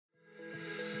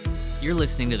You're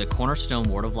listening to the Cornerstone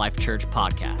Word of Life Church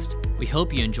podcast. We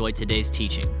hope you enjoyed today's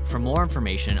teaching. For more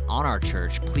information on our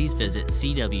church, please visit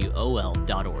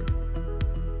cwol.org.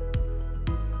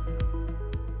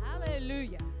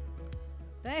 Hallelujah.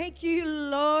 Thank you,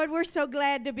 Lord. We're so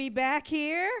glad to be back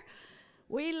here.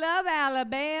 We love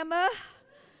Alabama.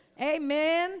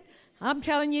 Amen. I'm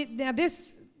telling you, now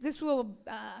this will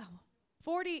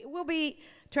we'll be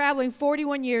traveling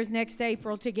 41 years next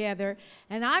April together,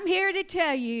 and I'm here to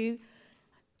tell you,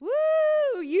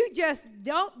 woo, you just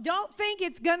don't think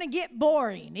it's going to get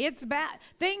boring. It's about,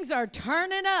 things are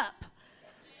turning up.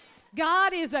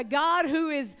 God is a God who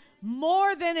is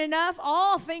more than enough.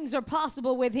 All things are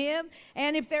possible with him,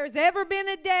 and if there's ever been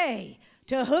a day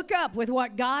to hook up with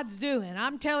what God's doing,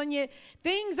 I'm telling you,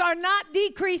 things are not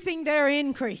decreasing, they're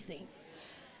increasing.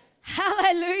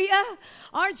 Hallelujah.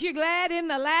 Aren't you glad in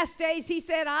the last days he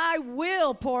said, I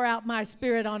will pour out my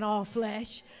spirit on all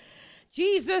flesh.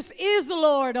 Jesus is the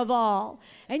Lord of all.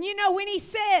 And you know, when he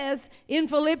says in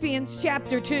Philippians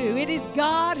chapter 2, it is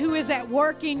God who is at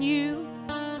work in you,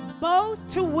 both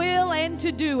to will and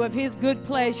to do of his good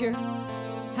pleasure.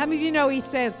 How many of you know he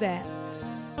says that?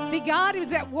 See, God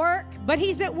is at work, but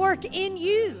he's at work in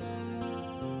you.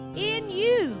 In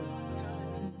you.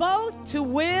 Both to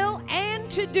will and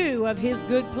to do of his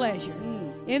good pleasure.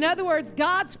 In other words,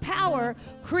 God's power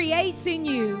creates in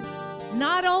you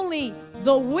not only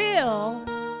the will,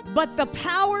 but the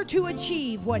power to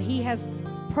achieve what he has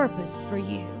purposed for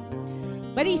you.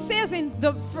 But he says in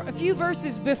a few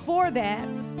verses before that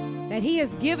he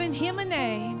has given him a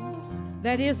name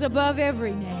that is above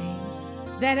every name,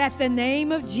 that at the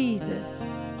name of Jesus,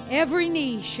 every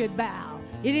knee should bow.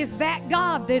 It is that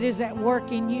God that is at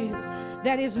work in you,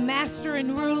 that is master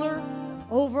and ruler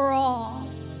over all.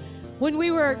 When we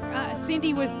were,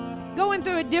 Cindy was going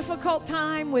through a difficult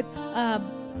time with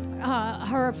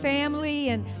her family,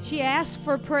 and she asked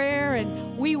for prayer,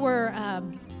 and we were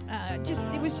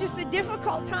it was just a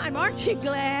difficult time. Aren't you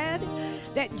glad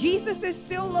that Jesus is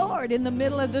still Lord in the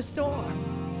middle of the storm?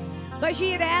 But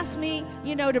she had asked me,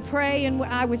 to pray, and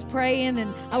I was praying,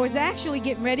 and I was actually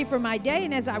getting ready for my day,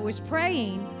 and as I was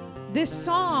praying, this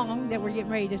song that we're getting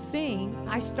ready to sing,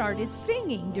 I started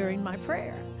singing during my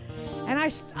prayer. And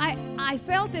I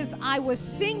felt as I was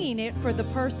singing it for the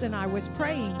person I was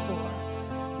praying for.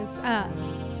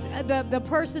 The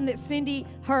person that Cindy,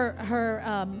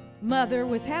 her mother,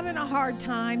 was having a hard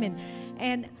time.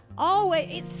 And always,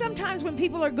 it's sometimes when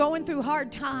people are going through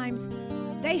hard times,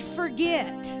 they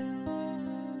forget.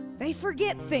 They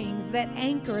forget things that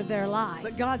anchor their life.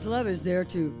 But God's love is there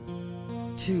to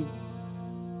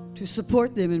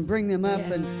support them and bring them up.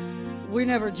 Yes. And we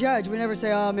never judge. We never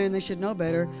say, oh man, they should know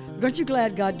better. Aren't you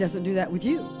glad God doesn't do that with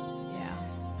you?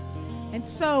 Yeah. And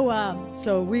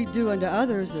so we do unto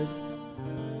others as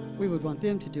we would want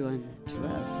them to do unto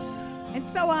us. And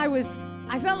so I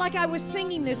felt like I was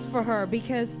singing this for her,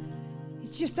 because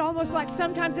it's just almost like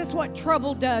sometimes that's what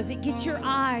trouble does. It gets your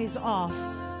eyes off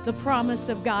the promise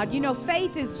of God.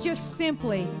 Faith is just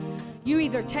simply, you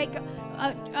either take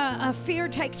a fear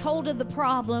takes hold of the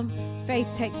problem, faith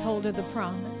takes hold of the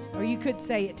promise. Or you could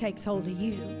say it takes hold of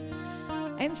you.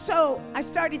 And so I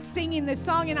started singing this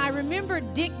song, and I remember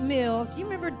Dick Mills. You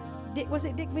remember, was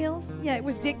it Dick Mills? Yeah, it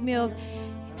was Dick Mills.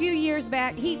 A few years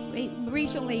back, he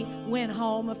recently went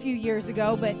home a few years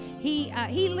ago, but he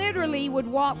literally would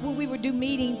walk, when we would do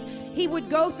meetings, he would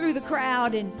go through the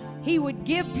crowd and he would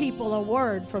give people a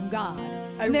word from God.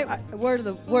 A word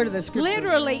of the scripture.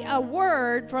 Literally a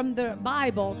word from the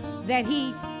Bible that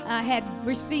he had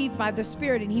received by the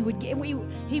Spirit, and he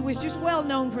was just well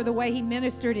known for the way he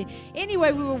ministered. And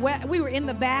anyway, we were in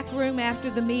the back room after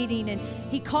the meeting, and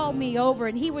he called me over,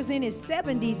 and he was in his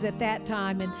 70s at that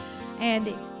time, and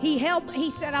he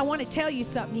said, I want to tell you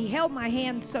something. He held my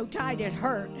hand so tight it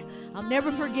hurt. I'll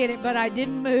never forget it, but I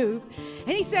didn't move. And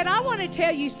he said, I want to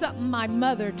tell you something my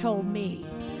mother told me.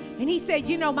 And he said,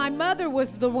 my mother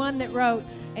was the one that wrote,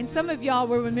 and some of y'all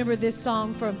will remember this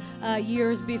song from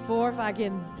years before, if I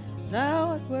can. Thou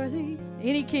art worthy.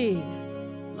 Any key.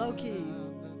 Low key.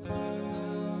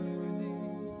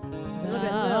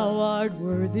 Thou art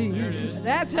worthy.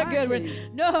 That's a good one.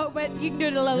 No, but you can do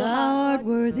it a little. Thou art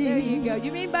worthy. There you go.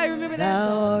 You mean by remember that Thou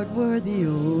song? art worthy,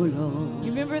 O Lord. You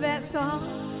remember that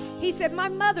song? He said, my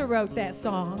mother wrote that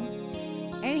song.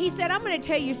 And he said, I'm going to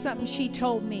tell you something she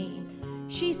told me.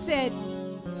 She said,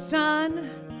 son,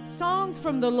 songs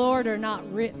from the Lord are not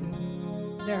written,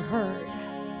 they're heard.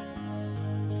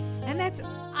 And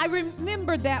I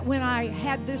remembered that when I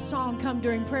had this song come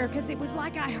during prayer, because it was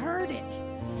like I heard it.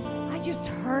 I just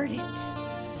heard it.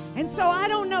 And so I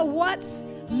don't know what's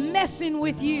messing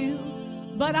with you,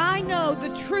 but I know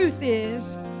the truth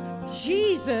is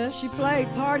Jesus She played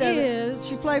part of it. is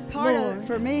She played part of Lord. it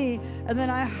for me. And then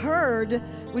I heard,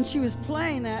 when she was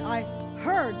playing that, I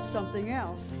heard something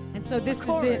else. And so this is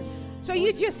chorus. it. So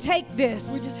you just take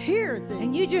this We just hear things.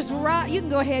 and you just ride. You can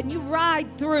go ahead and you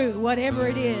ride through whatever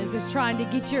it is that's trying to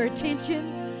get your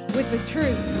attention with the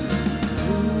truth.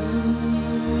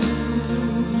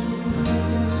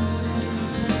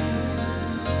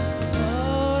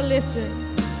 Oh, listen.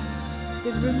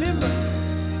 Just remember,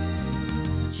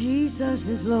 Jesus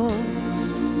is Lord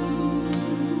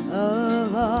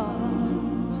of all.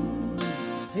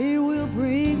 He will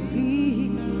bring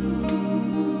peace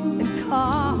and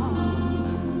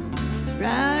calm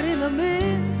right in the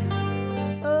midst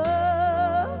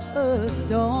of a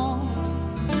storm.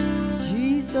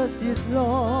 Jesus is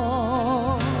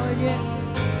Lord, yeah.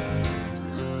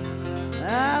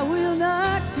 I will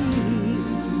not be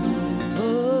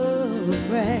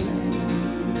afraid.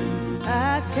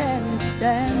 I can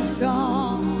stand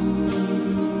strong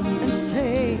and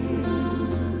say,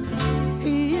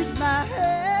 He is my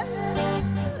help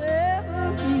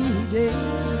every day.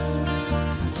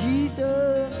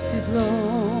 Jesus is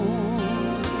Lord.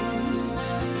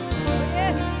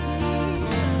 yes.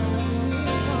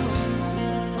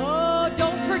 Oh,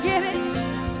 don't forget it.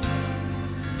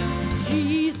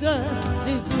 Jesus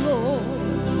is Lord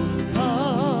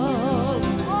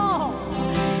of all.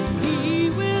 He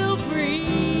will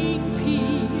bring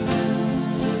peace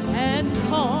and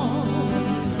calm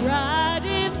right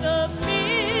in the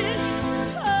midst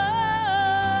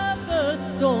of the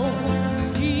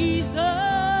storm.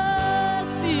 Jesus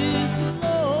is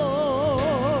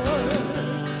Lord,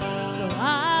 so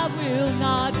I will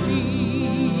not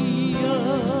be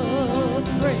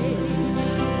afraid.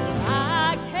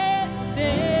 I can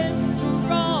stand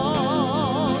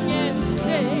strong and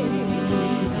say,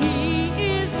 He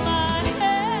is my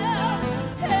help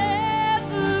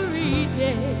every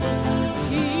day.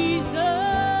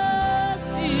 Jesus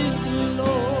is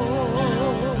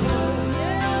Lord.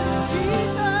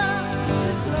 Jesus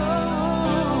is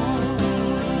Lord.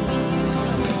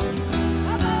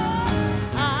 Come on.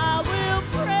 I will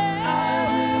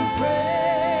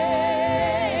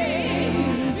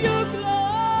praise your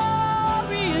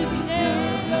glorious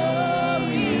name.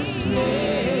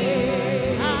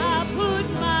 I put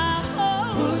my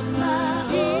hope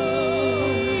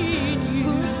in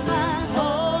you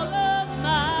all of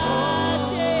my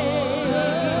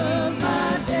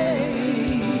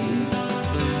days.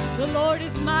 The Lord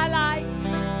is my light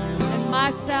and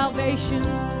my salvation.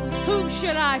 Whom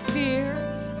should I fear?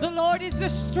 The Lord is the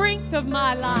strength of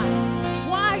my life.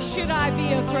 Why should I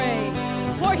be afraid?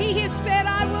 For He has said,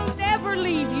 I will never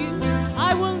leave you.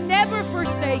 I will never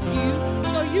forsake you.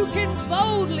 So you can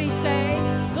boldly say,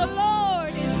 the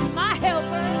Lord is my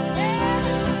helper.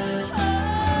 Oh,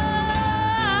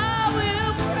 I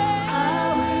will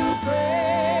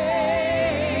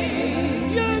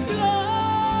praise your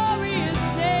glorious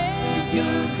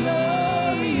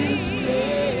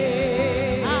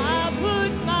name. I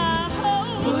put my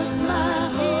hope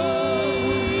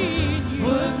in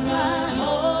you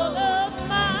all of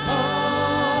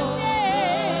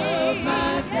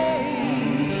my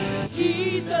days.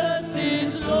 Jesus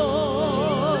is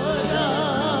Lord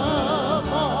of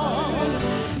all.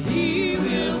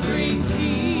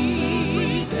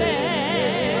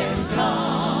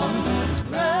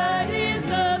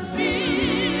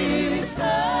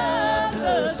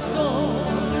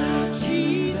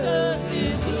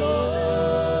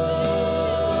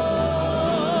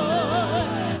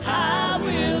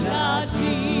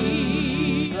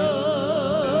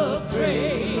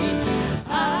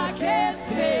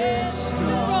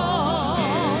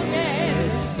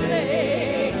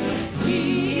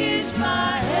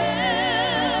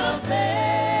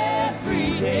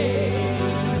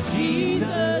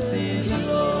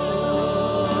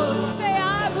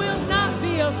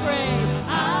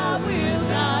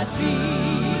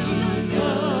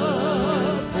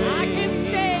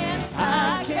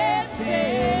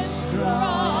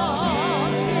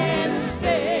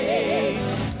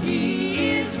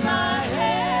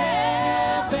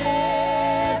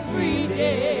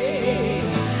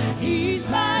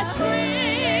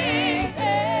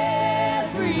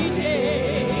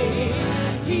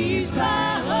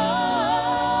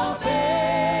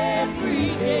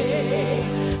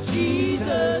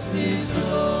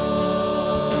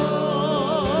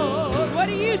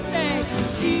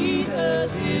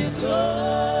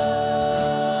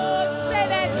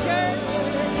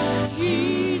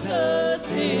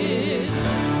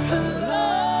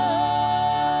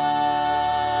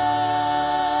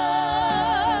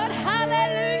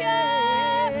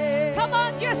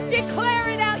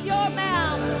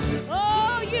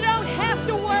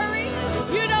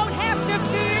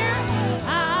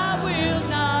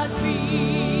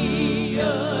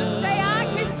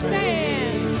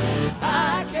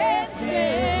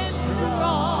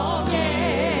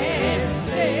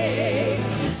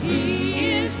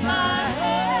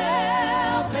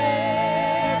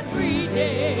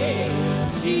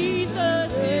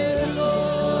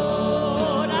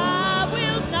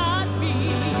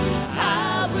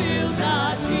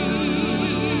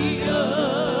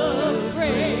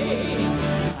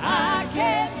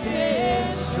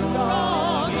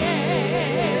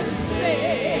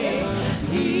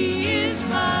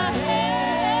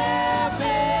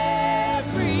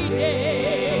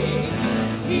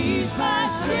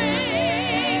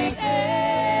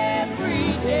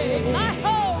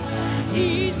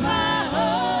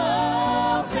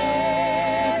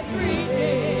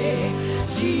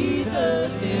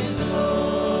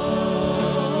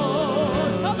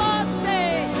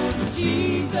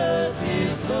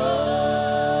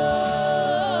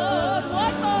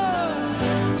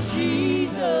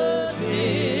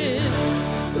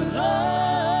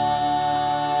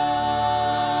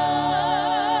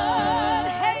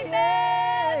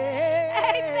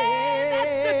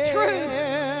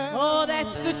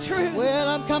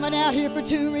 I'm coming out here for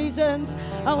 2 reasons.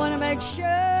 I want to make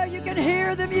sure you can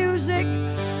hear the music.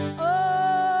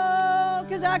 Oh,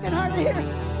 because I can hardly hear.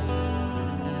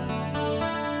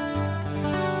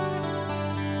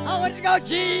 I want to go,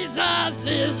 Jesus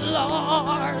is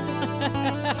Lord. You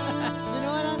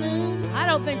know what I mean? I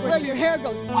don't think Where your hair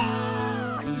goes,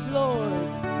 wow, he's Lord.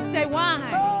 You say why?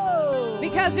 Oh.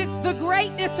 Because it's the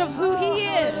greatness of who he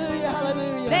is Hallelujah,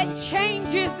 hallelujah. that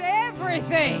changes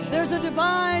everything. There's a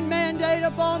divine mandate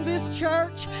upon this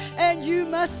church, and you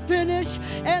must finish.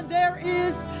 And there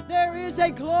is a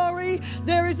glory.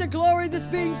 There is a glory that's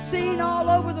being seen all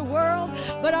over the world.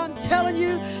 But I'm telling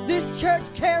you, this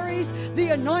church carries the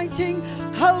anointing.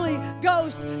 Holy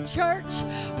Ghost church,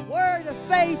 Word of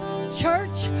Faith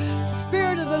church,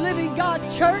 Spirit of the Living God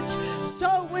church,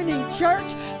 soul winning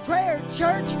church, prayer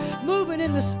church, moving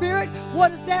in the Spirit. What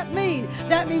does that mean?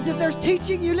 That means if there's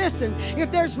teaching, you listen. If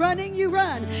there's running, you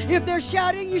run. If there's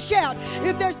shouting, you shout.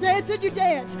 If there's dancing, you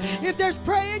dance. If there's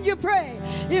praying, you pray.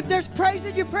 If there's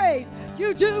praising, you praise.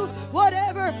 You do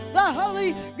whatever the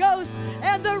Holy Ghost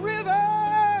and the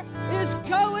river is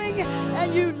going,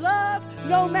 and you love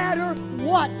no matter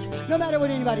what. No matter what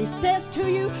anybody says to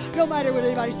you, no matter what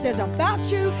anybody says about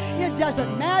you, it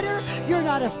doesn't matter. You're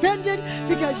not offended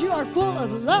because you are full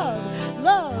of love,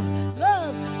 love,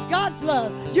 love, God's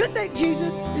love. You think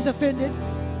Jesus is offended?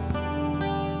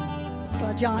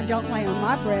 Well, John, don't lay on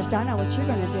my breast. I know what you're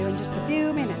going to do in just a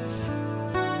few minutes.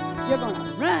 You're going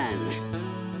to run.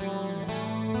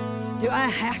 Do I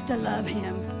have to love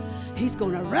him? He's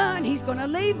going to run. He's going to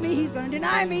leave me. He's going to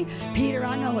deny me. Peter,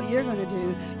 I know what you're going to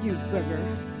do, you booger.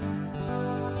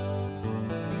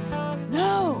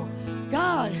 No.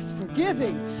 God is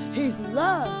forgiving. He's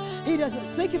love. He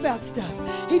doesn't think about stuff.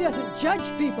 He doesn't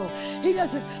judge people. He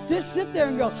doesn't just sit there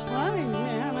and go, well, I mean,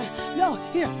 no,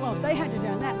 well, if they hadn't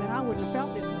done that, then I wouldn't have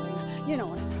felt this way.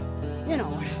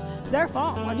 It's their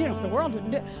fault. Well, if the world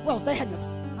wouldn't do it, well, if they hadn't.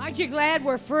 Aren't you glad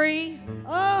we're free?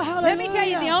 Oh, hallelujah. Let me tell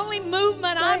you, the only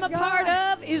movement I'm a part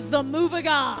of is the move of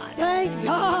God. Thank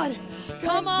God.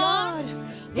 Come on.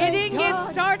 It didn't get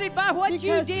started by what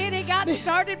you did. It got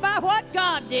started by what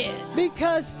God did.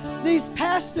 Because these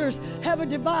pastors have a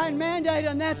divine mandate,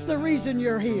 and that's the reason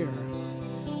you're here.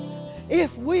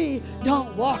 If we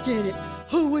don't walk in it,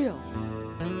 who will?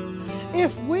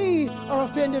 If we are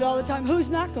offended all the time, who's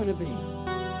not going to be?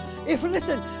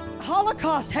 Listen,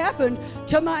 Holocaust happened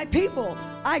to my people.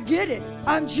 I get it.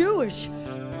 I'm Jewish.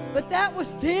 But that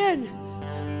was then.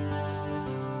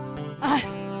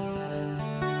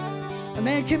 A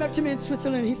man came up to me in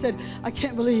Switzerland. He said, I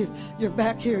can't believe you're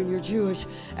back here and you're Jewish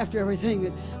after everything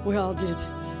that we all did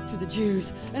to the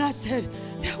Jews. And I said,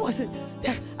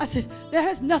 that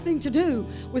has nothing to do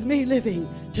with me living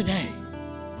today.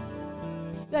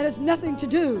 That has nothing to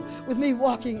do with me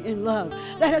walking in love.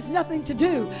 That has nothing to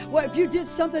do. Well, if you did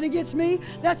something against me,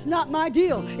 that's not my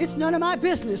deal. It's none of my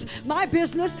business. My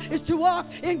business is to walk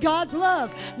in God's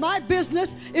love. My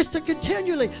business is to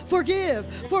continually forgive.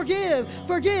 But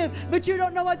you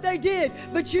don't know what they did.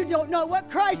 But you don't know what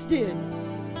Christ did.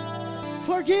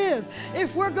 Forgive.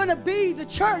 If we're going to be the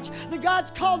church that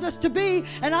God's called us to be,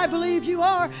 and I believe you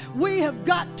are, we have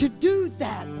got to do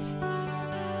that.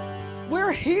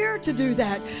 We're here to do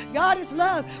that. God is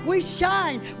love. We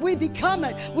shine. We become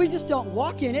it. We just don't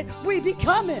walk in it. We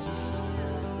become it.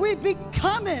 We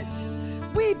become it.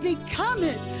 We become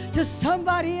it to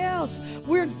somebody else.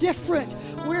 We're different.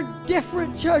 We're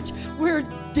different, church. We're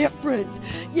different.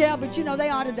 Yeah, but they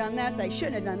ought to have done that. They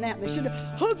shouldn't have done that. They should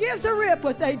have. Who gives a rip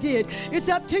what they did? It's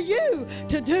up to you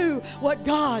to do what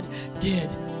God did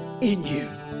in you.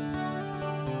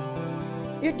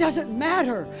 It doesn't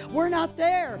matter. We're not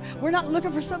there. We're not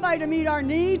looking for somebody to meet our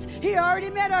needs. He already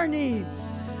met our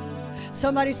needs.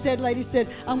 Lady said,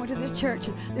 I went to this church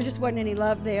and there just wasn't any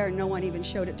love there and no one even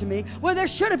showed it to me. Well, there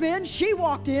should have been. She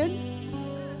walked in.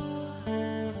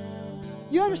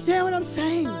 You understand what I'm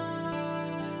saying?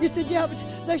 You said, yeah, but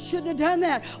they shouldn't have done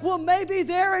that. Well, maybe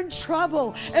they're in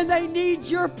trouble and they need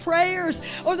your prayers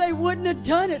or they wouldn't have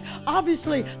done it.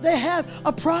 Obviously, they have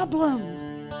a problem.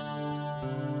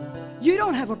 You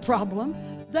don't have a problem.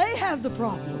 They have the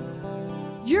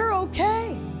problem. You're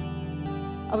okay.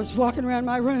 I was walking around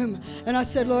my room and I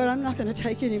said, Lord, I'm not going to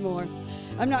take anymore.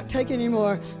 I'm not taking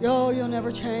anymore. Oh, you'll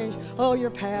never change. Oh, you're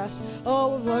past.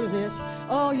 Oh, what of this?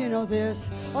 Oh, you know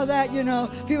this. Oh, that, you know.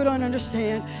 People don't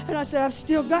understand. And I said, I've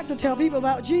still got to tell people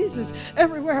about Jesus.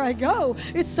 Everywhere I go,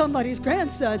 it's somebody's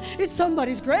grandson. It's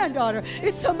somebody's granddaughter.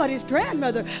 It's somebody's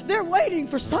grandmother. They're waiting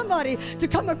for somebody to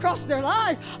come across their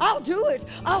life. I'll do it.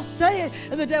 I'll say it.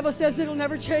 And the devil says it'll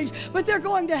never change. But they're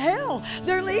going to hell.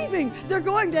 They're leaving. They're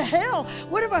going to hell.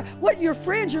 What your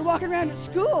friends, you're walking around at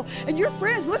school, and your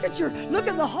friends look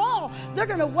in the hall. They're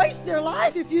going to waste their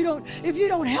life if you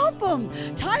don't help them.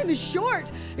 Time is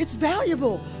short. It's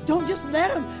valuable. Don't just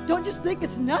let them. Don't just think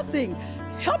it's nothing.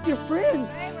 Help your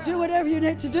friends. Do whatever you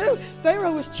need to do.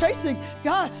 Pharaoh was chasing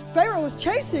God. Pharaoh was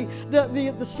chasing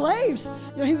the slaves.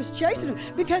 You know, he was chasing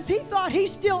them because he thought he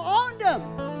still owned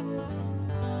them.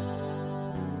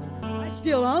 I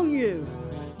still own you.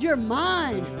 You're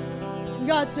mine. And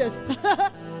God says,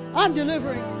 I'm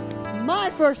delivering my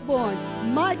firstborn,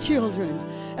 my children.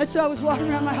 And so I was walking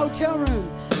around my hotel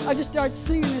room. I just started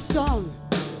singing this song.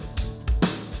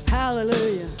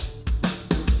 Hallelujah.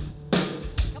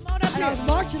 Come on up And I was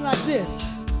marching like this.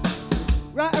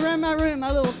 Right around my room, my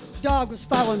little dog was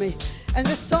following me. And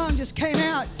this song just came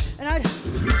out. And I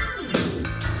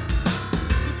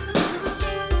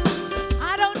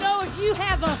don't know if you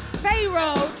have a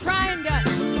Pharaoh trying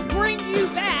to bring you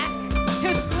back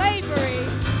to slavery,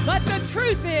 but the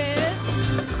truth is,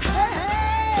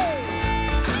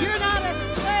 you're not a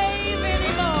slave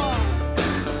anymore.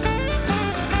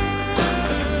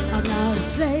 I'm not a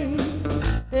slave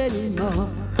anymore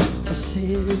to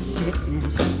sin and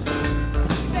sickness.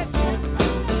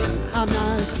 I'm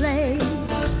not a slave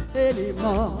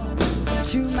anymore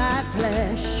to my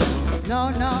flesh. No,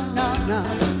 no, no, no.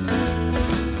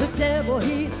 The devil,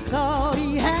 he thought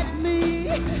he had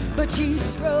me, but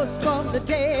Jesus rose from the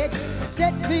dead,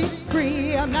 set me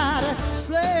free. I'm not a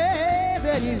slave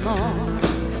anymore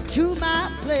to my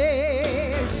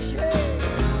flesh.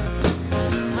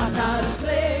 I'm not a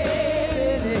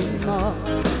slave anymore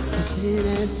to sin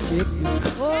and sickness.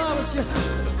 Oh, I was just,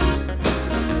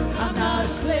 I'm not a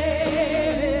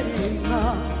slave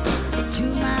anymore to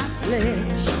my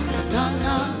flesh. No,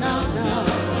 no, no, no.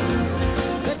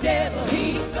 The devil,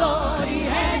 he thought he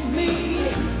had me,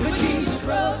 but Jesus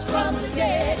rose from the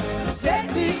dead,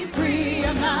 set me free.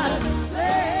 I'm not a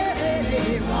slave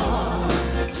anymore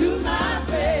to my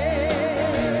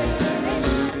flesh.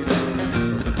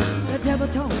 The devil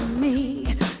told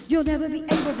me, you'll never be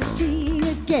able to see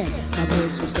again. My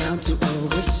voice was down to a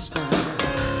whisper.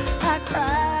 I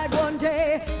cried one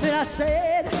day, then I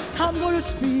said, I'm gonna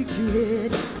speak to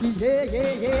it. Yeah,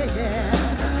 yeah, yeah,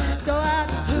 yeah. So I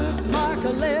took Mark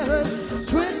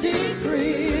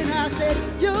 11:23, and I said,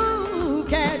 you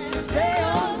can't stay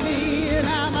on me. And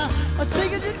I'm a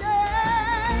singing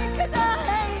today, 'cause I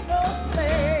ain't no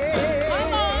slave.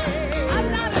 Come on, I'm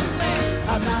not a slave.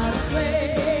 I'm not a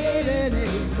slave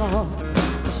anymore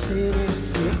to sin and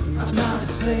sickness. I'm not a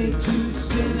slave to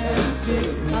sin and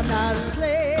sickness. I'm not a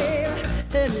slave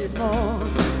anymore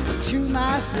to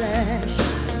my flesh.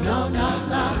 No, no,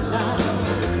 no, no.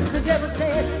 The devil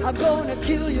said, I'm gonna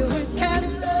kill you with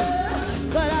cancer,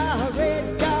 but I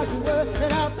read God's word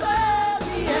and I found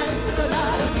the answer.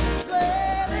 Not a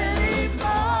slave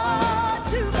anymore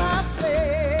to my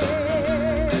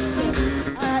flesh.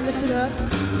 All right, listen up.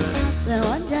 Then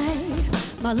one day,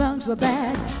 my lungs were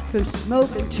bad from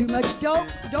smoking too much dope.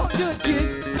 Don't do it,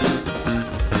 kids.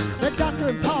 The doctor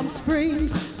in Palm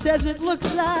Springs says it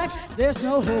looks like there's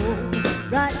no hope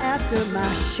right after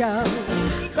my show.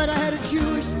 But I had a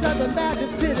Jewish Southern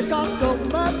Baptist Pentecostal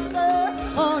mother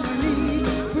on her knees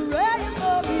praying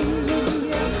for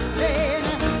me. And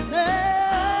I'm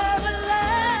never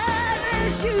alive,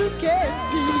 as you can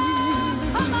see.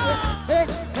 Hey,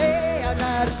 hey, I'm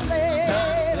not a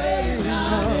slave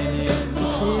anymore to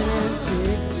sin and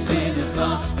sickness. Sin has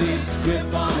lost its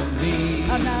grip on me.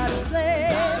 I'm not a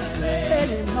slave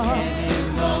anymore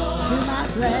to my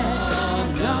flesh.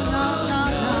 No, no, no,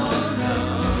 no.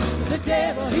 The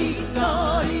devil, he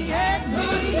thought he had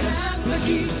me, but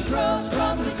Jesus rose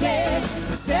from the dead,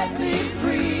 set me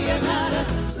free. I'm not a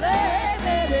slave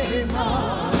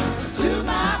anymore to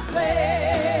my flesh.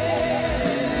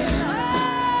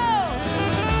 Oh,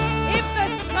 if the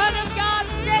Son of God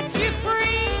sets you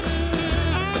free,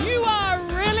 you are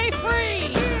really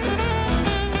free.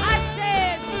 I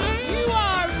said, you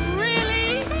are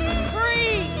really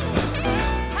free.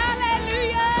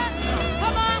 Hallelujah.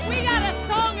 Come on, we got a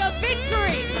song of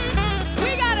victory.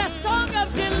 We got a song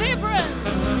of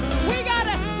deliverance. We got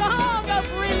a song of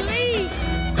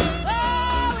release.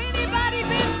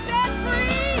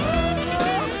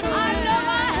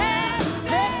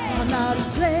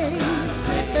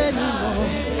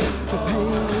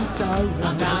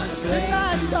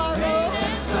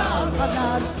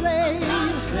 not a slave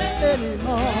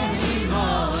anymore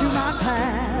to my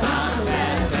past.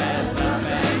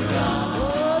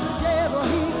 Oh, the devil,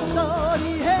 he thought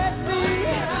he had me,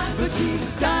 but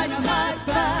Jesus' dynamite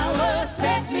power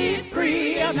set me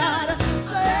free. I'm not a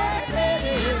slave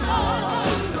anymore,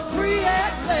 free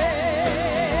at last.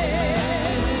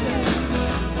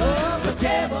 Oh, the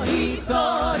devil, he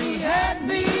thought he had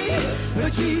me,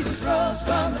 but Jesus rose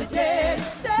from the dead and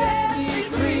set me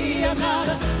free. I'm not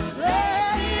a slave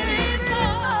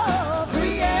anymore,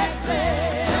 free at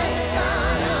last.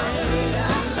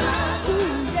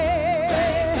 Ooh,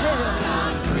 yeah.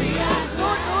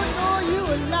 No, you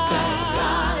a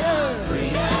liar.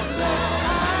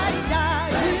 I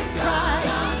died with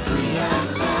Christ.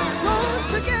 Rose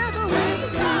together with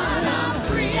God. I'm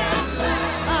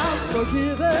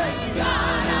forgiven.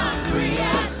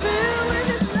 Filled with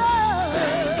His love.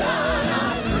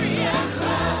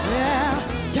 Yeah,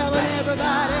 telling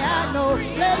everybody I know,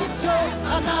 let it go.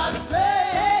 I'm not a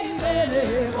slave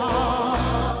anymore.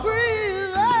 Free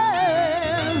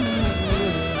land.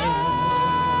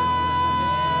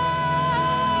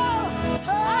 I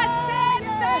said,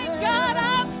 thank God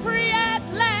I'm free at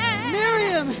last.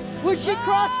 Miriam, when she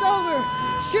crossed over,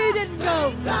 she didn't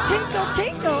go, tinkle,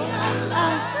 tinkle,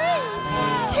 I'm free.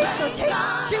 Tinkle,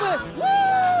 tinkle. She went, woo!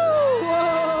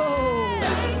 Whoa!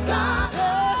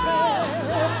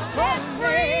 Set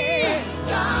free.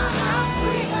 I'm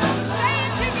free. Say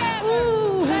it together.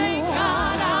 Ooh. Thank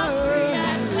God I'm free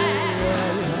at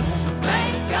last.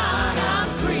 Thank God I'm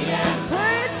free at last.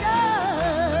 Praise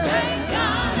God. Thank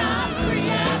God I'm free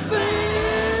at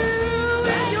Feel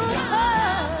in your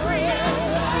heart. free at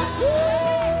last.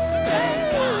 Thank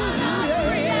God I'm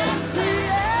free at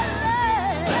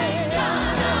Thank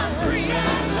God I'm free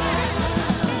at last.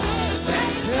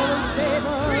 Thank Tell him, God Savior,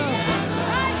 I'm free at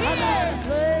right I'm not a here.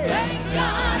 slave. Thank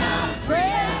God I'm free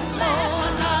Praise at the last. Lord,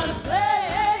 I'm not a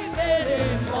slave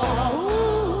anymore.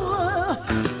 Ooh,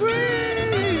 free.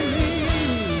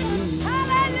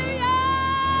 Hallelujah!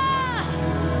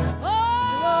 Oh,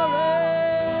 Glory.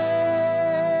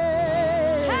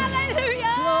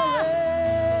 hallelujah! Glory.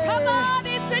 Come on,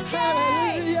 it's a day.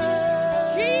 Hallelujah.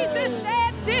 Jesus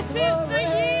said, "This is the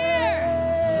year.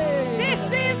 This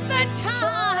is the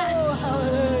time." Oh,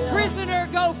 hallelujah. Prisoner,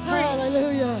 go free.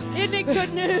 Hallelujah. Isn't it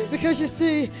good news? Because you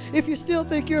see, if you still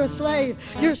think you're a slave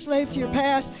to your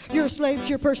past, you're a slave to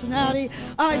your personality.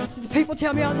 People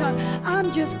tell me all the time,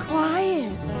 I'm just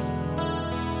quiet.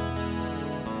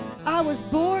 I was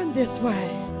born this way.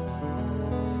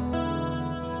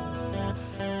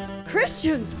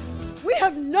 Christians, we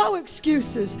have no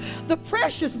excuses. The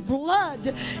precious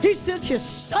blood, He sent His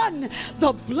Son,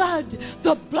 the blood,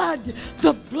 the blood,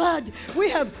 the blood. We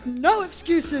have no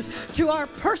excuses to our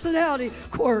personality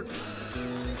quirks.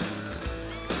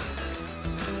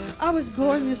 I was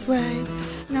born this way.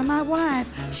 Now my wife,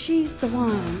 she's the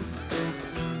one.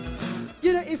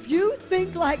 You know, if you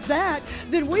think like that,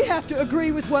 then we have to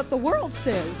agree with what the world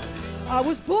says. I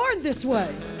was born this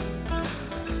way.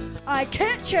 I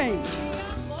can't change.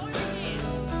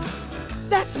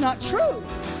 That's not true.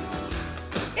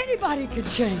 Anybody could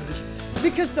change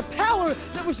because the power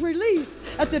that was released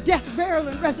at the death, burial,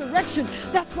 and resurrection,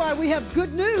 that's why we have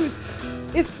good news.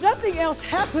 If nothing else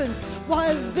happens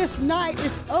while this night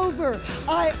is over,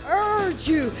 I urge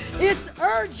you, it's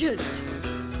urgent.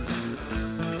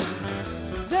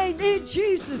 They need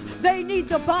Jesus. They need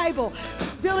the Bible.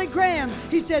 Billy Graham,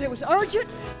 he said it was urgent.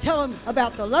 Tell them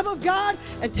about the love of God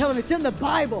and tell them it's in the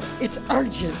Bible. It's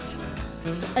urgent.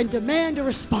 And demand a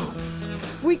response.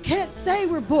 We can't say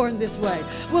we're born this way.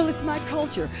 Well, it's my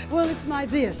culture. Well, it's my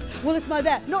this. Well, it's my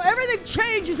that. No, everything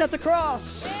changes at the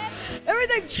cross.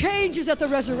 Everything changes at the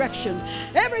resurrection.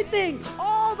 Everything,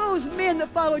 all those men that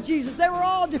followed Jesus, they were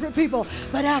all different people.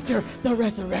 But after the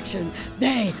resurrection,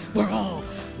 they were all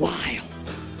wild.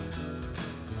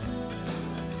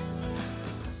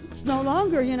 It's no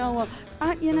longer,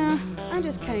 I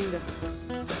just came to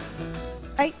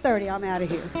 8:30, I'm out of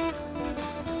here.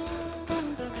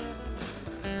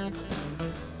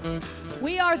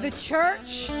 We are the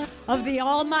church of the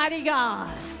Almighty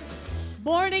God.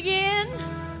 Born again,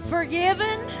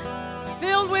 forgiven,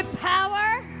 filled with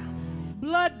power,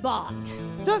 blood-bought.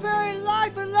 The very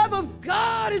life and love of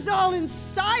God is all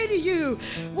inside of you.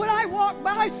 When I walk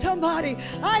by somebody,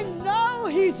 I know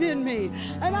He's in me.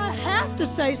 And I have to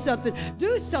say something,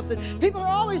 do something. People are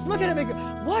always looking at me and go,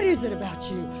 what is it about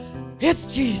you?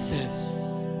 It's Jesus.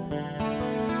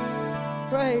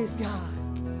 Praise God.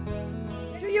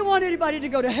 Do you want anybody to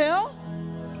go to hell?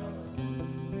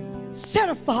 Set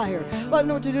a fire. Well, I don't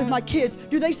know what to do with my kids.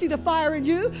 Do they see the fire in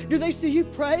you? Do they see you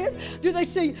praying? Do they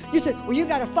see, you say, well, you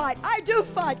got to fight. I do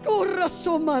fight. Send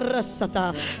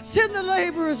the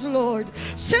laborers, Lord.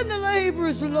 Send the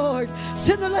laborers, Lord.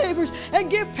 Send the laborers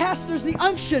and give pastors the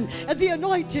unction and the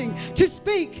anointing to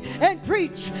speak and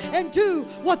preach and do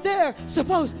what they're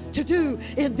supposed to do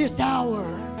in this hour.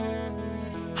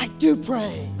 I do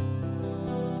pray.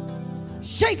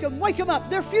 Shake them, wake them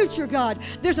up. Their future, God.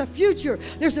 There's a future.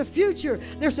 There's a future.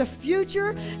 There's a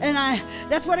future. And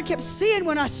that's what I kept seeing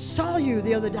when I saw you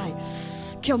the other day.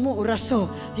 If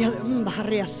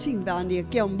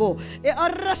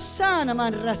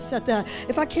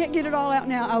I can't get it all out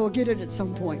now, I will get it at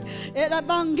some point.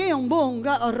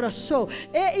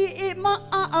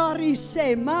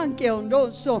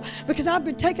 Because I've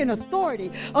been taking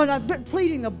authority, and I've been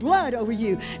pleading the blood over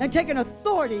you and taking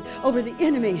authority over the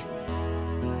enemy.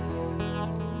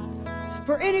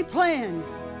 For any plan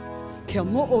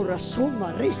to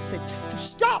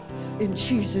stop in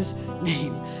Jesus'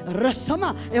 name. So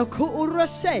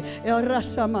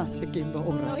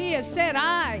he has said,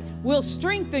 I will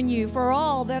strengthen you for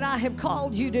all that I have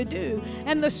called you to do.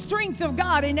 And the strength of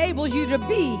God enables you to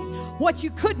be what you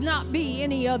could not be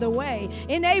any other way.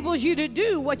 Enables you to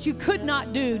do what you could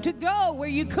not do, to go where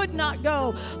you could not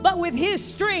go. But with his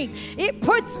strength, it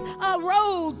puts a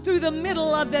road through the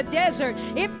middle of the desert.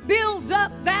 It builds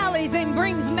up valleys and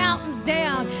brings mountains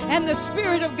down. And the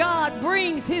Spirit of God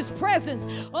brings his presence.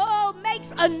 Oh,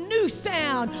 makes a new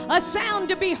sound, a sound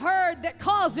to be heard that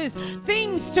causes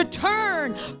things to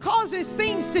turn, causes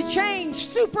things to change,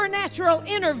 supernatural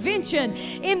intervention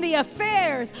in the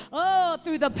affairs,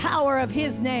 through the power of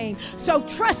his name. So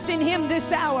trust in him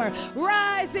this hour.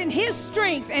 Rise in his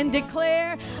strength and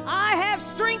declare, I have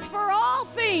strength for all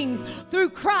things through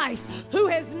Christ, who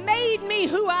has made me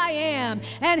who I am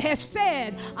and has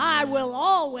said, I will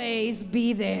always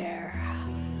be there.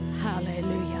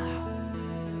 Hallelujah.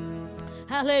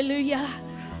 Hallelujah.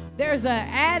 There's a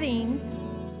adding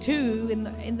to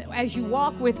as you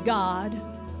walk with God.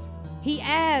 He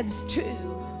adds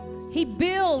to. He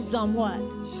builds on what?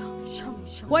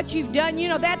 What you've done. You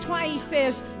know, that's why he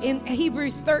says in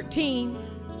Hebrews 13,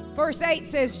 verse 8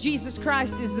 says, Jesus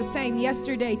Christ is the same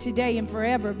yesterday, today, and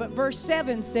forever. But verse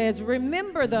 7 says,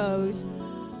 remember those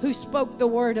who spoke the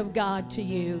word of God to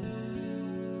you.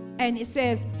 And it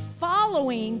says,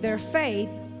 following their faith,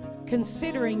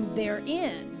 considering their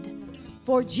end.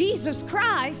 For Jesus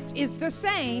Christ is the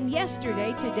same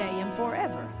yesterday, today, and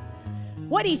forever.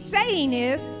 What he's saying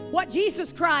is, what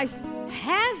Jesus Christ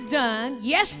has done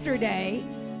yesterday,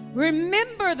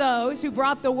 remember those who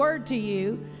brought the word to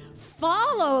you,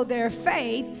 follow their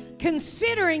faith,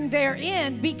 considering their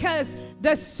end, because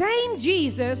the same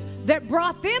Jesus that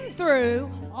brought them through,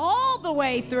 all the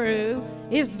way through,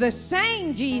 is the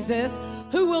same Jesus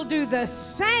who will do the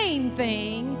same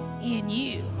thing in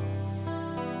you.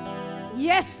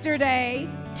 Yesterday,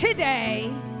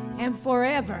 today, and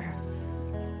forever.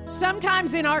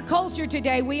 Sometimes in our culture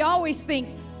today, we always think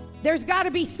there's got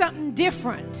to be something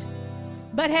different.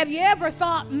 But have you ever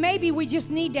thought maybe we just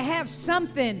need to have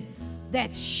something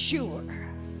that's sure?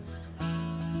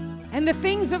 And the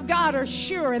things of God are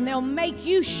sure, and they'll make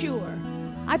you sure.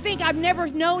 I think I've never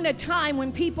known a time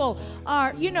when people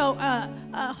are,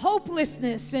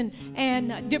 hopelessness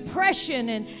and depression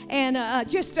and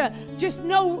just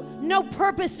no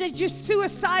purpose, just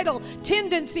suicidal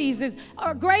tendencies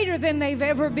are greater than they've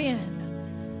ever been.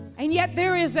 And yet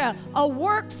there is a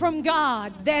work from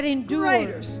God that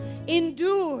endures. And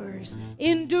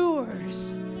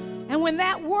when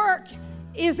that work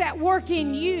is at work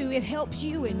in you, it helps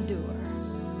you endure.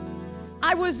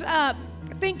 I was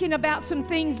thinking about some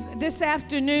things this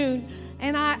afternoon,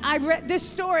 and I read this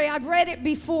story. I've read it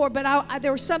before, but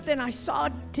there was something I saw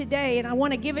today, and I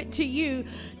want to give it to you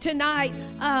tonight.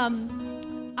 I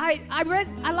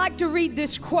like to read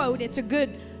this quote. It's a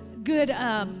good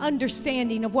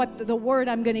understanding of what the word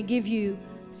I'm going to give you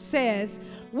says.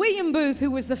 William Booth,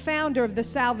 who was the founder of the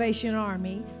Salvation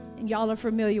Army, and y'all are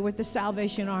familiar with the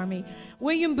Salvation Army.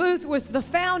 William Booth was the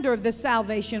founder of the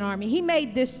Salvation Army. He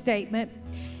made this statement.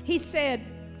 He said,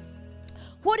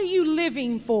 what are you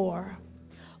living for?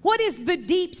 What is the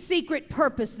deep secret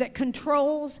purpose that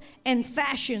controls and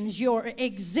fashions your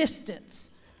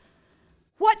existence?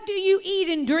 What do you eat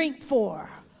and drink for?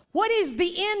 What is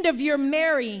the end of your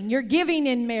marrying, your giving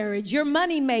in marriage, your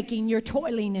money making, your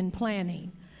toiling and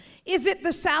planning? Is it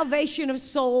the salvation of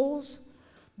souls,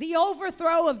 the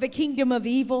overthrow of the kingdom of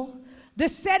evil, the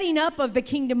setting up of the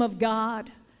kingdom of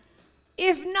God?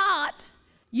 If not,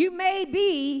 you may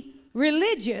be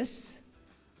religious,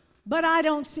 but I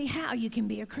don't see how you can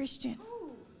be a Christian.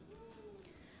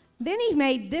 Then he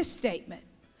made this statement.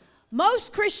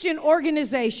 Most Christian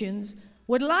organizations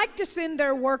would like to send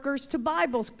their workers to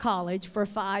Bible college for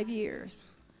 5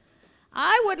 years.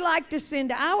 I would like to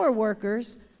send our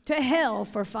workers to hell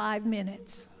for 5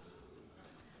 minutes.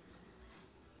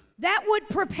 That would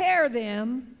prepare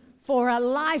them for a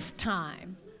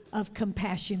lifetime of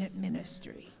compassionate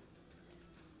ministry.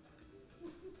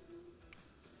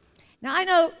 Now, I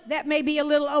know that may be a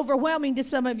little overwhelming to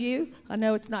some of you. I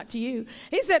know it's not to you.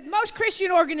 He said most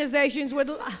Christian organizations would...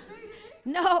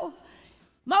 No.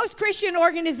 Most Christian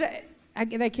organizations...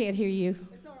 They can't hear you.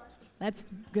 It's all right. That's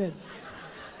good.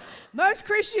 Most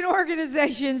Christian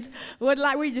organizations would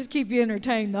like... We just keep you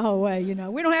entertained the whole way, you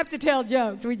know. We don't have to tell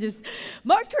jokes.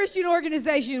 Most Christian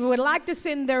organizations would like to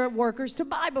send their workers to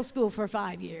Bible school for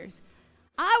 5 years.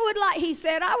 He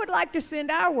said, I would like to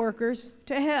send our workers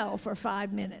to hell for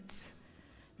 5 minutes.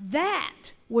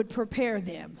 That would prepare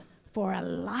them for a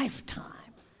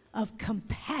lifetime of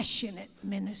compassionate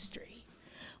ministry.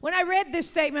 When I read this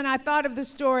statement, I thought of the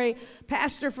story.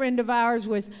 Pastor friend of ours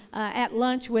was at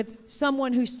lunch with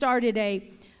someone who started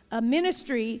a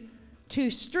ministry to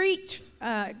street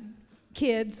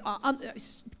kids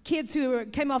who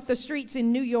came off the streets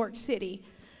in New York City.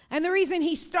 And the reason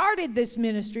he started this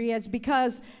ministry is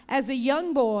because as a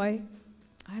young boy,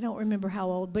 I don't remember how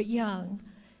old, but young,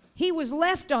 he was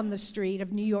left on the street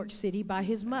of New York City by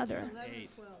his mother. 8.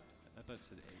 I thought it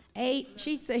said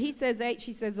 8. He says 8,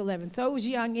 she says 11. So it was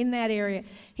young in that area.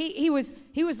 He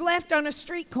was left on a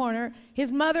street corner. His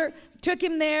mother took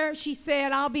him there. She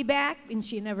said, I'll be back, and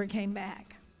she never came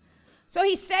back. So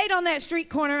he stayed on that street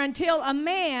corner until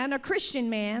a Christian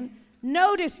man,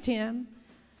 noticed him.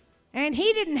 And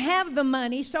he didn't have the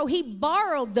money, so he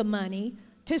borrowed the money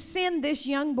to send this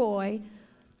young boy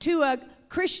to a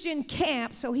Christian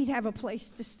camp so he'd have a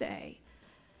place to stay.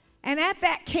 And at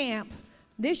that camp,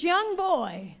 this young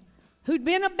boy who'd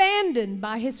been abandoned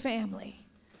by his family,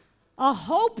 a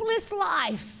hopeless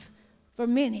life for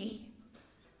many,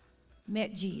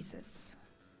 met Jesus.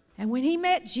 And when he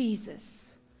met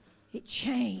Jesus, it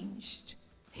changed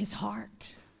his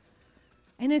heart.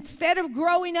 And instead of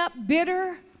growing up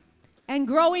bitter, and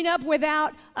growing up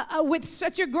with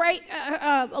such a great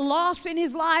loss in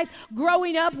his life,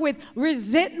 growing up with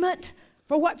resentment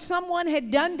for what someone had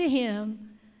done to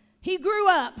him, he grew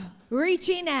up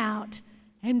reaching out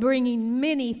and bringing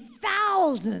many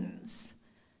thousands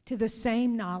to the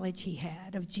same knowledge he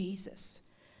had of Jesus.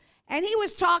 And he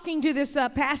was talking to this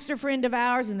pastor friend of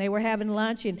ours, and they were having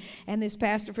lunch, and this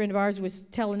pastor friend of ours was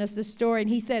telling us this story, and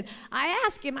he said, I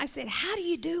asked him, I said, how do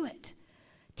you do it?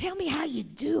 Tell me how you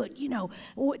do it,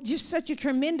 just such a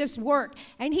tremendous work.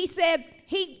 And he said,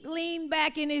 he leaned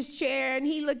back in his chair and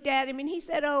he looked at him and he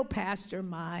said, oh, Pastor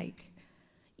Mike,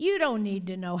 you don't need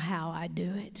to know how I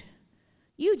do it.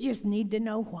 You just need to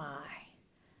know why.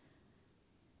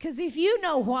 Because if you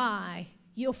know why,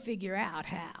 you'll figure out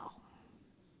how.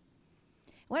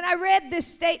 When I read this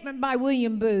statement by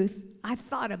William Booth, I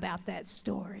thought about that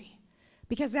story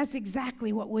because that's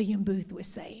exactly what William Booth was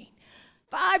saying.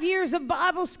 5 years of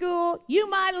Bible school, you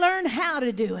might learn how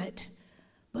to do it.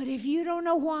 But if you don't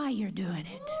know why you're doing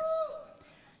it,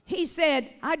 he said,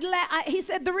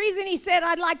 the reason he said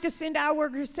I'd like to send our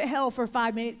workers to hell for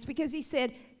 5 minutes, because he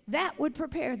said that would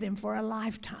prepare them for a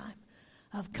lifetime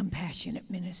of compassionate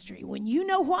ministry. When you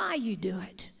know why you do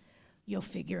it, you'll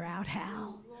figure out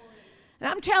how. And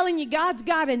I'm telling you, God's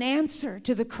got an answer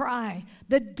to the cry,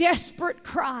 the desperate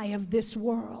cry of this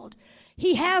world.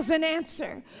 He has an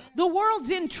answer. The world's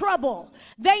in trouble.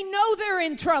 They know they're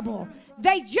in trouble.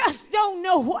 They just don't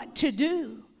know what to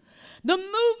do. The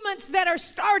movements that are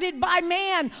started by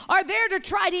man are there to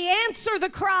try to answer the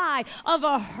cry of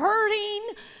a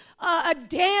hurting, a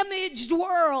damaged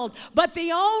world. But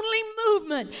the only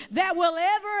movement that will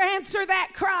ever answer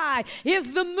that cry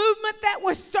is the movement that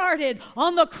was started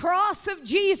on the cross of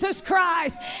Jesus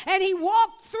Christ. And he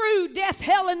walked through death,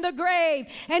 hell, and the grave.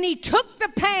 And he took the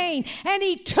pain, and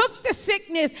he took the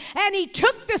sickness, and he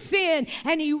took the sin,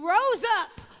 and he rose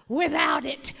up without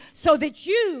it so that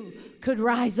you could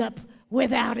rise up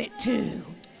without it too.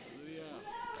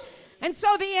 And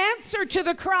so the answer to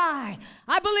the cry,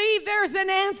 I believe there's an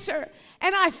answer.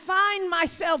 And I find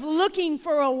myself looking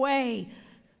for a way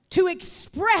to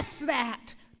express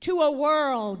that to a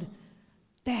world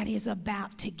that is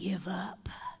about to give up.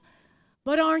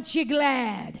 But aren't you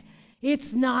glad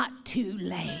it's not too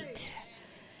late?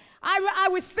 I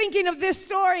was thinking of this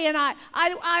story, and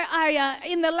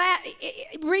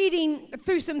reading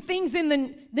through some things in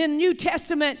the New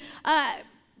Testament,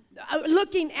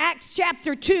 looking Acts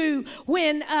chapter 2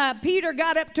 when Peter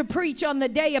got up to preach on the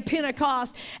day of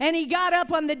Pentecost. And he got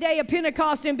up on the day of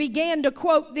Pentecost and began to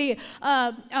quote the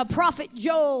prophet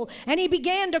Joel. And he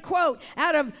began to quote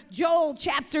out of Joel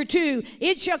chapter 2,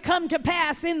 "It shall come to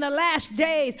pass in the last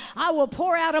days, I will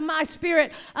pour out of my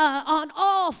spirit on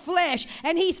all flesh."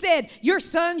 And he said, "Your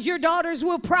sons, your daughters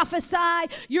will prophesy.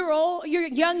 Your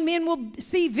young men will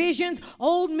see visions.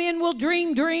 Old men will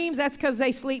dream dreams." That's because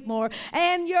they sleep more.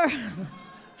 And your...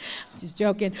 Just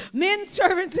joking. "Men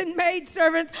servants and maid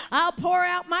servants, I'll pour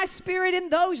out my spirit in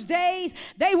those days.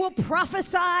 They will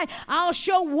prophesy. I'll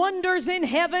show wonders in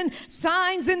heaven,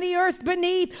 signs in the earth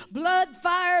beneath, blood,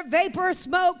 fire, vapor,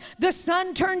 smoke. The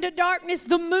sun turned to darkness,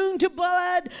 the moon to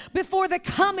blood, before the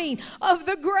coming of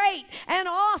the great and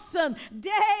awesome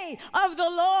day of the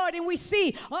Lord." And we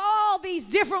see all these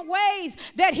different ways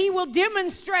that he will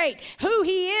demonstrate who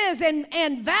he is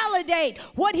and validate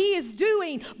what he is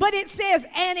doing. But it says,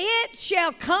 "And it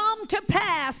shall come to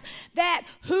pass that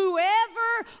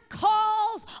whoever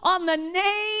calls on the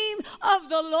name of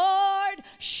the Lord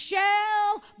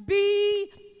shall be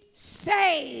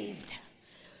saved."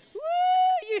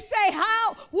 Woo! You say,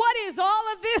 how? What is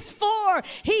all of this for?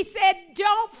 He said,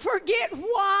 don't forget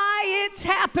why it's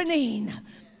happening.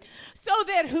 "So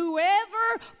that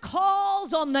whoever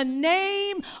calls on the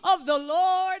name of the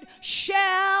Lord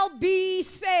shall be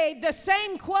saved." The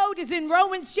same quote is in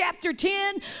Romans chapter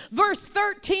 10, verse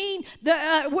 13,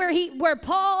 where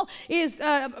Paul is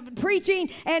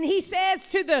preaching, and he says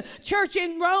to the church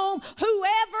in Rome,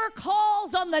 "Whoever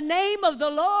calls on the name of the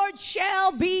Lord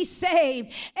shall be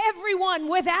saved." Everyone,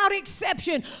 without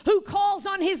exception, who calls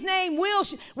on his name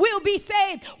will be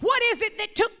saved. What is it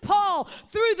that took Paul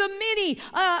through the many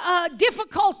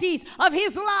difficulties of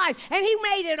his life, and he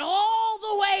made it all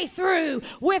the way through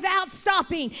without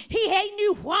stopping? He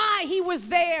knew why he was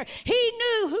there. He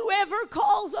knew whoever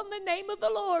calls on the name of the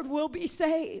Lord will be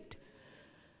saved.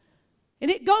 And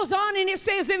it goes on and it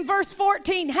says in verse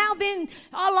 14, "How then,"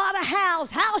 a lot of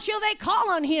hows, "how shall they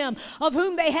call on him of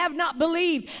whom they have not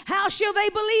believed? How shall they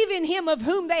believe in him of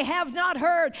whom they have not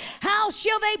heard? How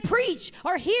shall they preach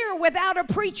or hear without a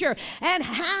preacher? And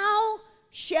how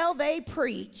shall they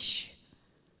preach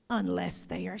unless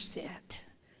they are sent?"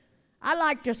 I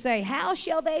like to say, how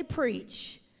shall they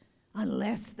preach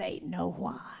unless they know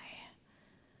why?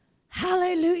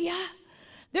 Hallelujah.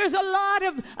 There's a lot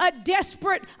of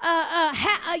desperate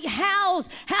hows.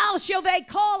 How shall they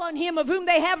call on him of whom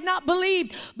they have not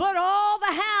believed? But all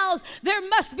the hows, there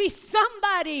must be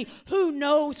somebody who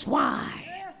knows why.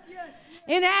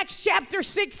 In Acts chapter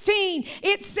 16,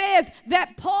 it says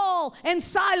that Paul and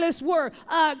Silas were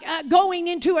going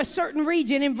into a certain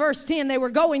region. In verse 10, they were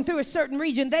going through a certain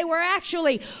region. They were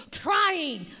actually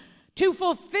trying to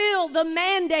fulfill the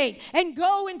mandate and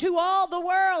go into all the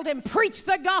world and preach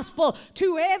the gospel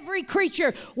to every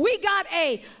creature. We got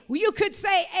you could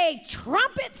say, a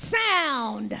trumpet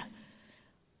sound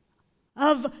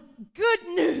of good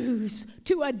news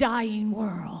to a dying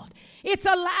world. It's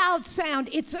a loud sound.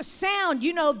 It's a sound.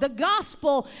 You know, the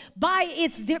gospel, by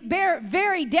its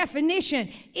very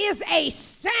definition, is a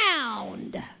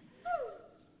sound.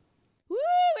 Woo!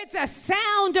 It's a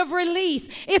sound of release.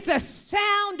 It's a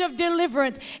sound of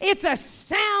deliverance. It's a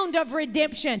sound of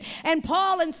redemption. And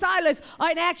Paul and Silas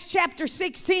are in Acts chapter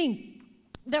 16.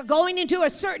 They're going into a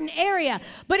certain area.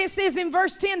 But it says in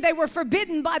verse 10, they were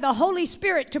forbidden by the Holy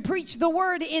Spirit to preach the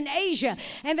word in Asia.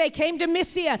 And they came to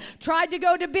Mysia, tried to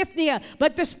go to Bithynia,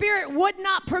 but the Spirit would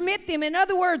not permit them. In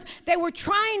other words, they were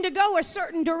trying to go a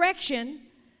certain direction,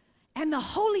 and the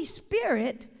Holy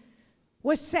Spirit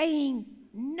was saying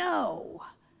no.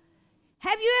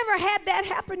 Have you ever had that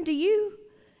happen to you?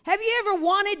 Have you ever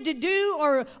wanted to do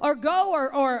or go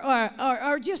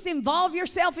or just involve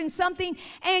yourself in something,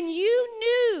 and you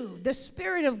knew the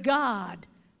Spirit of God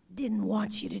didn't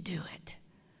want you to do it?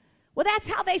 Well, that's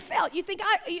how they felt. You think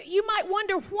you might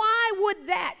wonder, why would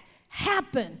that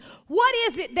happen? What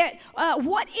is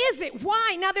it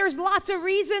why? Now, there's lots of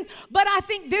reasons, but I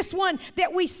think this one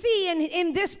that we see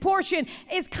in this portion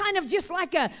is kind of just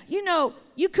like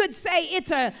you could say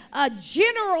it's a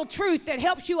general truth that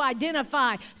helps you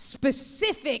identify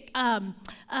specific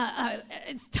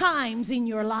times in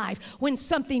your life when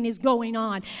something is going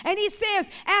on. And he says,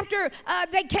 after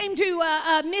they came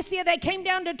to Mysia, they came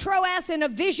down to Troas, and a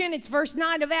vision, it's verse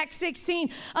 9 of Acts 16,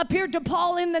 appeared to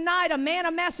Paul in the night. A man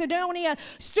of Macedonia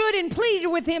stood and pleaded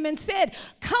with him and said,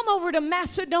 "Come over to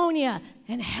Macedonia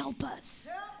and help us."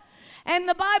 And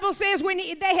the Bible says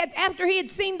after he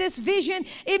had seen this vision,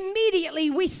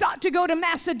 immediately we sought to go to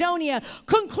Macedonia,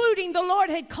 concluding the Lord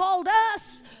had called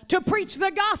us to preach the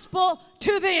gospel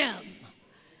to them.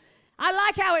 I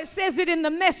like how it says it in the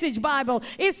Message Bible.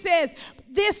 It says,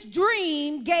 this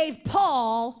dream gave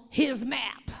Paul his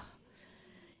map.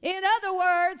 In other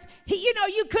words,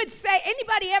 you could say,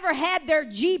 anybody ever had their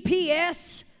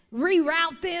GPS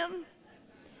reroute them?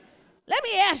 Let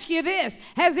me ask you this.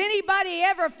 Has anybody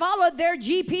ever followed their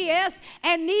GPS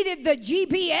and needed the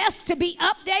GPS to be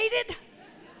updated?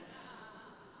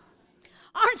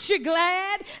 Aren't you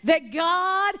glad that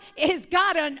God has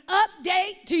got an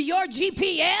update to your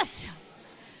GPS?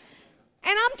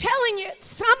 And I'm telling you,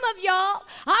 some of y'all,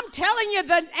 I'm telling you,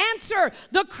 the answer,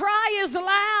 the cry is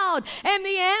loud, and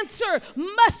the answer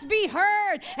must be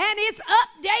heard, and it's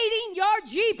updating your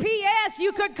GPS.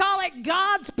 You could call it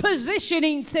God's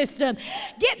positioning system,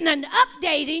 getting an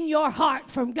update in your heart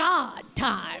from God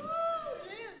time.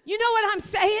 You know what I'm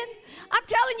saying? I'm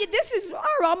telling you, this is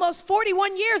almost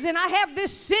 41 years, and I have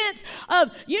this sense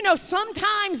of,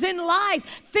 sometimes in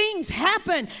life, things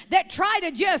happen that try to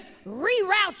just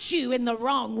reroute you in the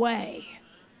wrong way.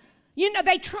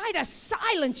 They try to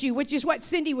silence you, which is what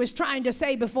Cindy was trying to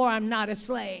say before, I'm not a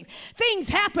slave. Things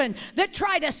happen that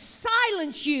try to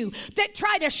silence you, that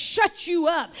try to shut you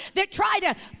up, that try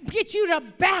to get you to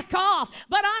back off.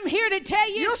 But I'm here to tell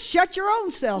you, You'll shut your own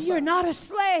self you're up. not a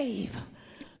slave.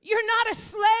 You're not a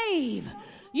slave.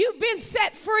 You've been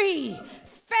set free.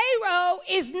 Pharaoh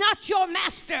is not your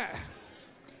master.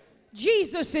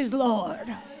 Jesus is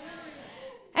Lord.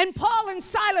 And Paul and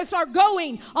Silas are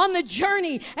going on the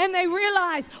journey, and they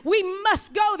realize we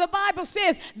must go. The Bible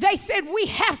says, they said, we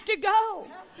have to go.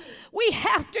 We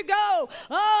have to go.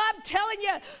 Oh, I'm telling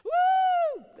you, woo!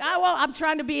 I'm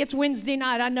trying to be, it's Wednesday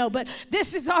night, I know, but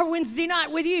this is our Wednesday night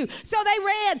with you. So they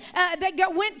ran,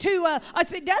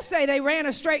 it does say they ran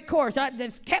a straight course. They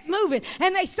just kept moving,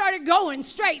 and they started going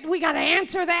straight. We got to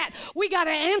answer that. We got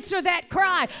to answer that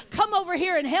cry. Come over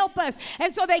here and help us.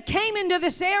 And so they came into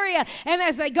this area, and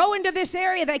as they go into this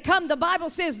area, the Bible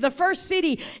says the first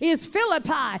city is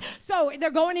Philippi. So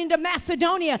they're going into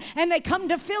Macedonia, and they come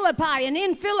to Philippi, and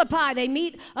in Philippi, they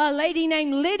meet a lady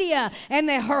named Lydia, and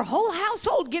her whole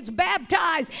household gets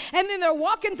baptized. And then they're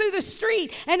walking through the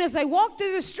street, and as they walk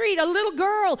through the street, a little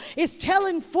girl is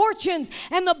telling fortunes,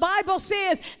 and the Bible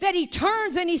says that he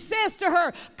turns and he says to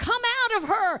her, come out of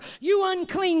her, you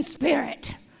unclean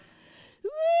spirit. Woo,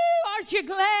 aren't you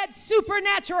glad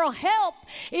supernatural help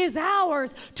is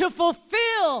ours to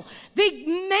fulfill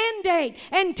the mandate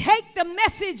and take the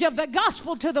message of the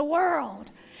gospel to the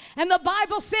world? And the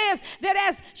Bible says that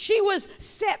as she was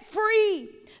set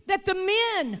free, that the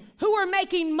men who were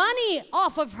making money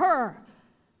off of her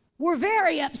were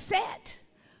very upset.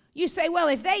 You say, well,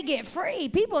 if they get free,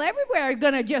 people everywhere are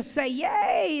going to just say,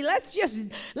 yay, let's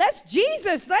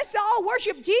all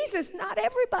worship Jesus. Not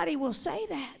everybody will say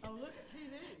that. Oh, look at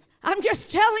TV. I'm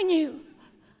just telling you,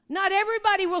 not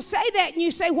everybody will say that. And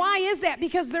you say, why is that?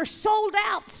 Because they're sold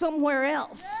out somewhere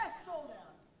else. Yes.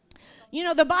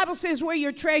 The Bible says where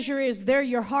your treasure is, there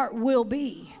your heart will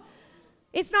be.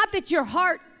 It's not that your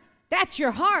heart, that's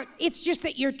your heart. It's just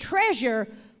that your treasure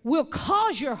will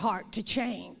cause your heart to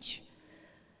change.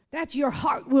 That's your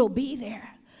heart will be there.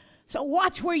 So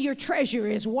watch where your treasure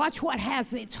is. Watch what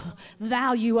has its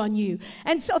value on you.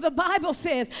 And so the Bible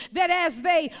says that as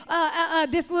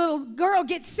this little girl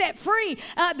gets set free,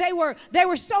 they were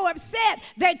so upset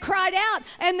they cried out,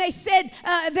 and they said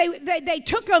they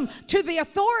took them to the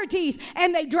authorities,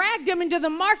 and they dragged them into the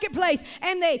marketplace,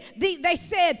 and they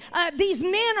said these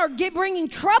men are bringing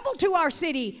trouble to our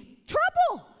city.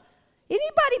 Trouble.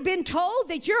 Anybody been told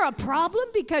that you're a problem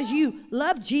because you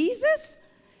love Jesus?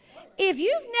 If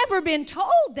you've never been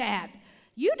told that,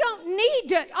 you don't need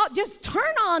to just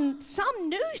turn on some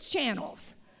news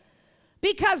channels,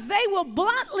 because they will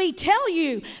bluntly tell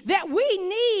you that we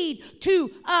need to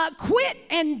quit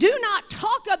and do not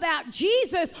talk about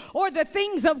Jesus or the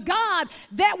things of God,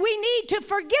 that we need to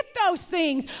forget those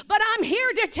things. But I'm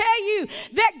here to tell you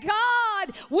that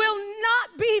God will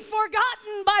not be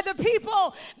forgotten by the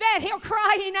people that are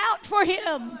crying out for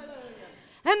him.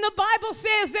 And the Bible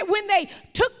says that when they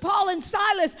took Paul and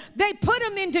Silas, they put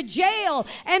them into jail,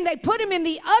 and they put them in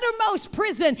the uttermost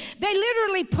prison. They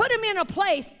literally put them in a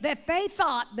place that they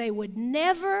thought they would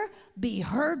never be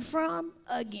heard from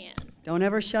again. Don't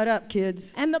ever shut up,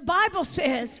 kids. And the Bible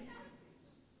says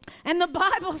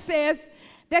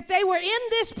that they were in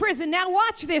this prison. Now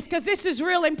watch this, because this is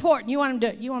real important. You want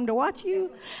them to watch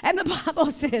you? And the Bible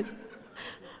says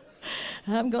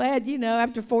I'm glad,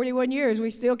 after 41 years, we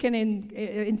still can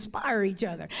inspire each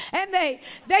other. And they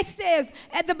says,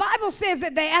 and the Bible says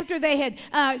that after they had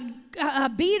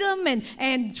beat them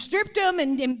and stripped them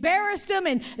and embarrassed them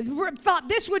and thought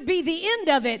this would be the end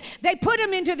of it, they put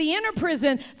them into the inner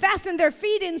prison, fastened their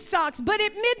feet in stocks. But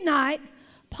at midnight,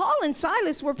 Paul and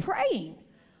Silas were praying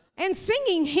and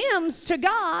singing hymns to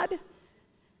God,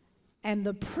 and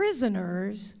the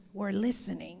prisoners were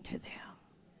listening to them.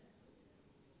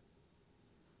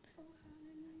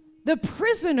 The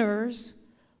prisoners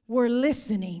were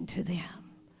listening to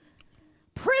them.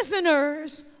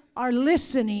 Prisoners are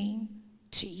listening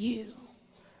to you.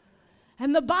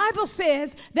 And the Bible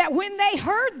says that when they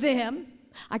heard them,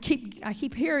 I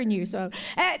keep hearing you. So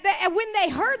when they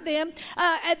heard them,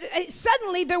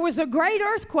 suddenly there was a great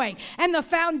earthquake, and the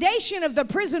foundation of the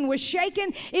prison was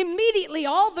shaken. Immediately,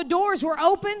 all the doors were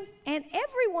open, and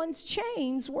everyone's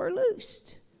chains were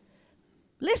loosed.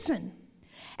 Listen.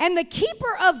 And the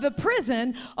keeper of the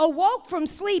prison awoke from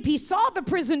sleep. He saw the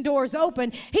prison doors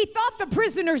open. He thought the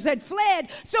prisoners had fled,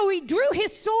 so he drew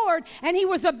his sword, and he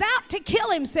was about to kill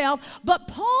himself. But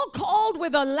Paul called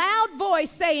with a loud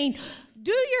voice, saying,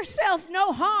 "Do yourself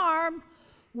no harm.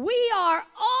 We are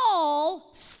all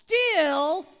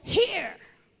still here."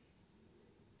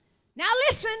 Now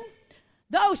listen.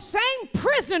 Those same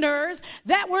prisoners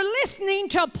that were listening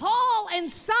to Paul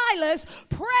and Silas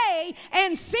pray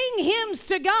and sing hymns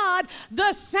to God,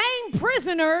 the same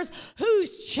prisoners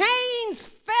whose chains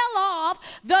fell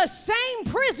off, the same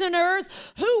prisoners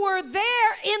who were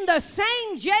there in the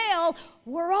same jail,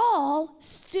 were all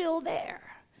still there.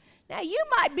 Now, you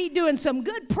might be doing some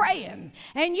good praying,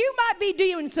 and you might be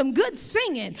doing some good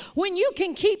singing when you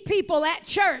can keep people at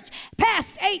church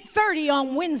past 8:30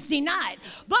 on Wednesday night.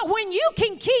 But when you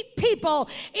can keep people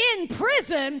in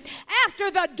prison after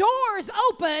the doors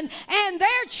open and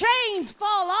their chains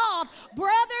fall off,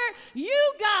 brother,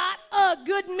 you got a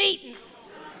good meeting.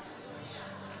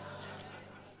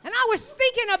 And I was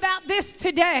thinking about this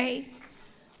today.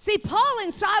 See, Paul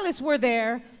and Silas were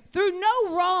there through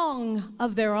no wrong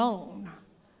of their own.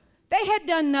 They had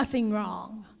done nothing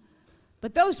wrong.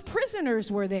 But those prisoners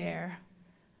were there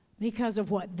because of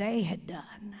what they had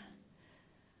done.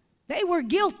 They were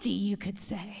guilty, you could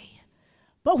say.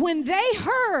 But when they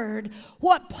heard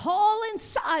what Paul and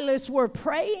Silas were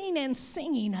praying and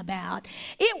singing about,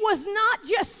 it was not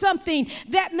just something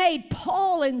that made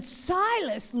Paul and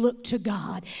Silas look to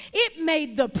God. It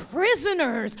made the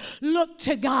prisoners look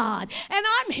to God. And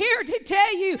I'm here to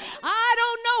tell you, I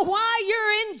don't know why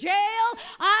you're in jail.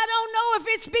 I don't know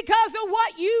if it's because of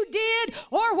what you did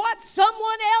or what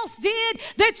someone else did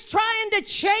that's trying to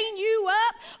chain you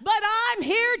up. But I'm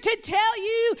here to tell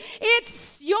you,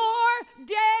 it's your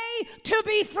day to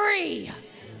be free.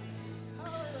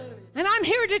 And I'm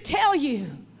here to tell you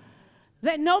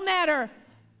that no matter,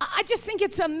 I just think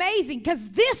it's amazing because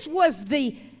this was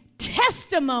the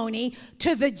testimony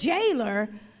to the jailer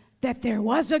that there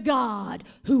was a God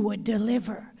who would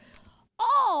deliver.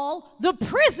 All the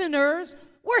prisoners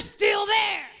were still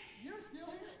there.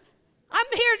 I'm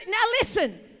here, now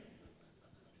listen.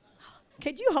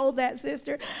 Could you hold that,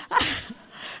 sister?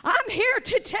 I'm here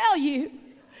to tell you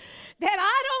that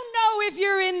I don't know if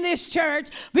you're in this church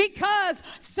because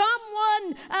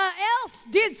someone else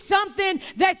did something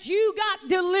that you got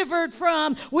delivered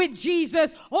from with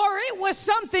Jesus, or it was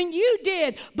something you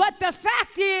did. But the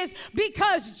fact is,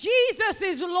 because Jesus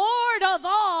is Lord of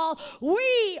all,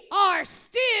 we are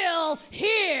still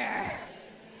here.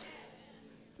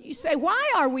 You say,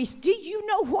 why are we? Do you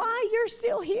know why you're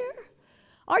still here?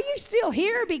 Are you still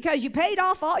here because you paid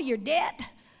off all your debt?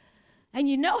 And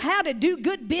you know how to do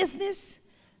good business?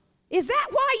 Is that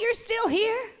why you're still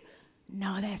here?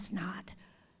 No, that's not.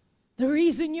 The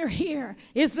reason you're here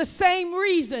is the same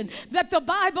reason that the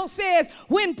Bible says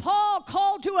when Paul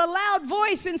called to a loud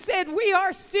voice and said, "We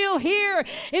are still here."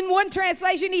 In one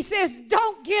translation, he says,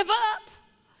 "Don't give up.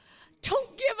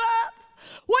 Don't give up."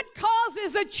 What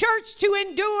causes a church to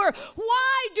endure?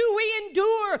 Why do we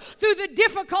endure through the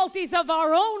difficulties of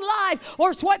our own life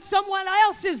or what someone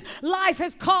else's life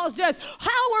has caused us?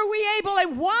 How are we able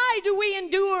and why do we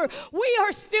endure? We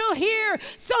are still here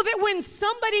so that when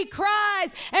somebody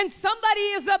cries and somebody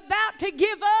is about to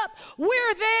give up,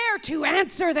 we're there to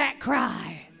answer that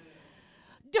cry.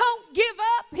 Don't give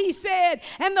up, he said.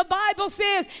 And the Bible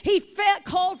says he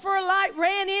called for a light,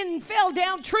 ran in, and fell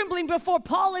down trembling before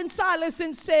Paul and Silas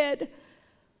and said,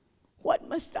 "What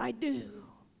must I do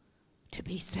to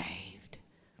be saved?"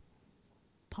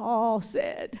 Paul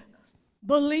said,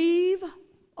 "Believe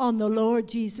on the Lord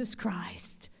Jesus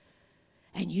Christ,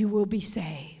 and you will be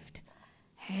saved,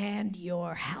 and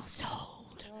your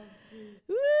household."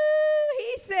 Woo!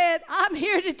 said, I'm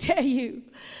here to tell you,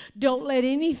 don't let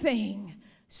anything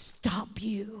stop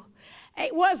you.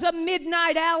 It was a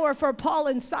midnight hour for Paul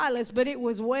and Silas, but it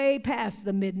was way past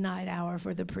the midnight hour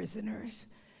for the prisoners.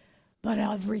 But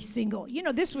every single,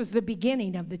 this was the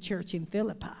beginning of the church in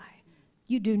Philippi.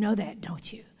 You do know that,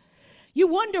 don't you? You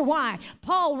wonder why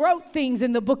Paul wrote things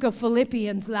in the book of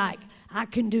Philippians like, I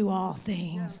can do all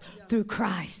things through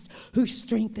Christ who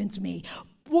strengthens me.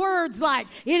 Words like,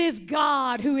 it is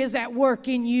God who is at work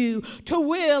in you to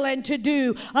will and to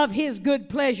do of his good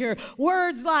pleasure.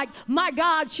 Words like, my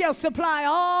God shall supply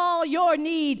all your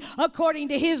need according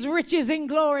to his riches in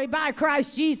glory by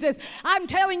Christ Jesus. I'm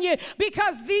telling you,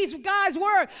 because these guys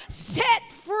were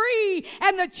set free,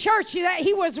 and the church that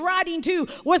he was writing to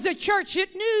was a church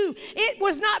that knew it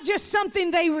was not just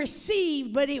something they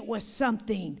received, but it was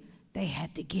something they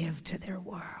had to give to their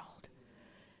world.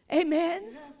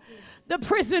 Amen. The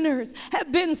prisoners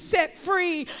have been set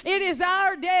free. It is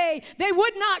our day. They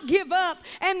would not give up,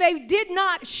 and they did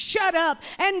not shut up.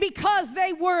 And because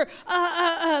they were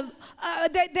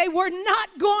not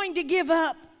going to give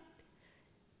up,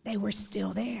 they were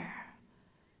still there.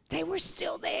 They were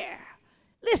still there.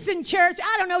 Listen, church,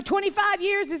 I don't know, 25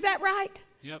 years, is that right?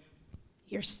 Yep.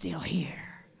 You're still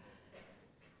here.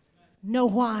 Know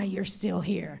why you're still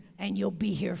here, and you'll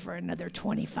be here for another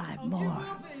 25 more.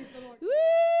 Woo!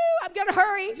 I'm going to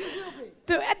hurry.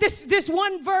 This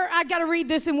one verse, I got to read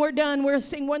this and we're done. We'll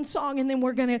sing one song and then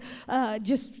we're going to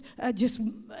just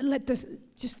let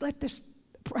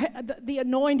the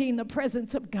anointing, the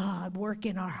presence of God work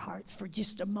in our hearts for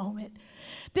just a moment.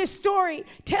 This story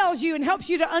tells you and helps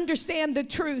you to understand the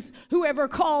truth. Whoever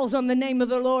calls on the name of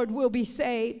the Lord will be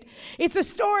saved. It's a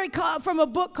story from a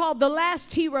book called The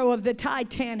Last Hero of the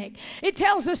Titanic. It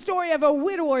tells the story of a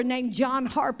widower named John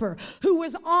Harper who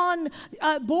was on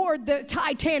board the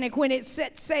Titanic when it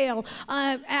set sail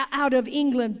out of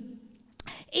England.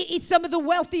 Some of the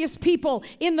wealthiest people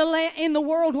in the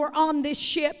world were on this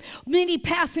ship. Many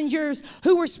passengers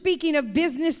who were speaking of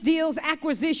business deals,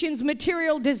 acquisitions,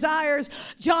 material desires.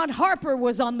 John Harper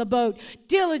was on the boat,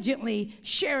 diligently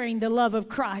sharing the love of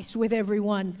Christ with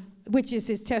everyone, which is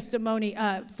his testimony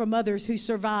from others who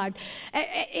survived.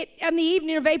 On the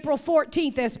evening of April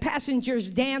 14th, as passengers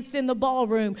danced in the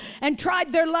ballroom and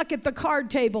tried their luck at the card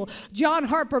table, John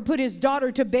Harper put his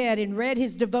daughter to bed and read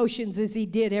his devotions as he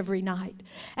did every night.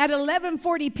 At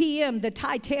 11:40 p.m., the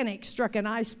Titanic struck an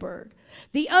iceberg.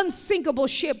 The unsinkable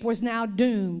ship was now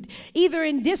doomed. Either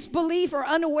in disbelief or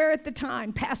unaware at the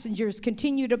time, passengers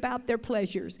continued about their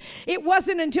pleasures. It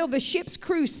wasn't until the ship's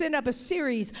crew sent up a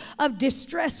series of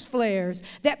distress flares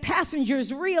that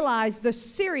passengers realized the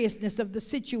seriousness of the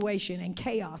situation, and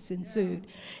chaos ensued.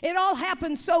 It all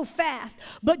happened so fast,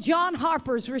 but John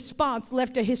Harper's response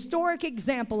left a historic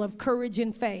example of courage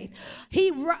and faith. He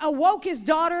awoke his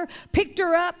daughter, picked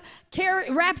her up,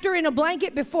 wrapped her in a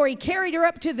blanket before he carried her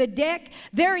up to the deck.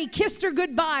 There he kissed her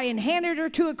goodbye and handed her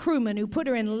to a crewman who put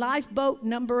her in lifeboat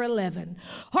number 11.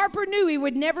 Harper knew he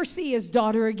would never see his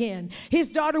daughter again.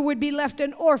 His daughter would be left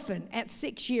an orphan at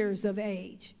 6 years of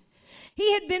age.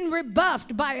 He had been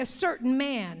rebuffed by a certain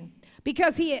man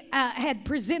because he had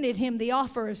presented him the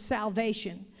offer of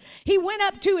salvation. He went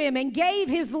up to him and gave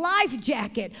his life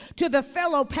jacket to the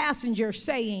fellow passenger,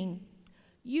 saying,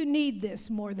 "You need this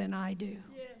more than I do."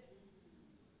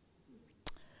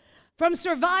 From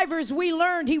survivors, we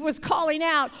learned he was calling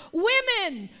out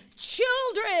women,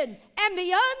 children, and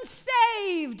the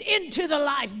unsaved into the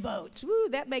lifeboats. Woo,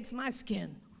 that makes my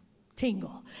skin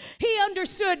tingle. He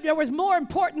understood there was more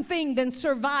important thing than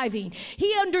surviving.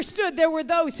 He understood there were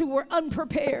those who were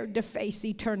unprepared to face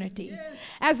eternity. Yes.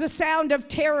 As the sound of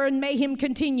terror and mayhem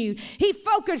continued, he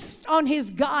focused on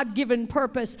his God-given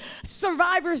purpose.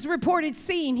 Survivors reported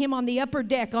seeing him on the upper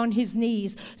deck on his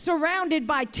knees, surrounded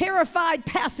by terrified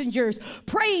passengers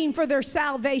praying for their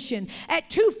salvation.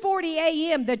 At 2:40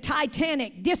 a.m., the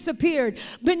Titanic disappeared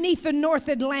beneath the North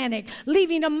Atlantic,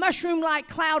 leaving a mushroom-like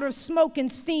cloud of smoke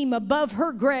and steam above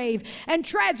her grave. And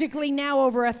tragically, now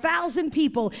over 1,000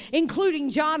 people, including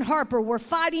John Harper, were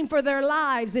fighting for their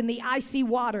lives in the icy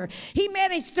water. He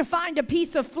managed to find a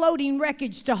piece of floating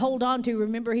wreckage to hold on to.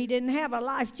 Remember, he didn't have a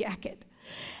life jacket.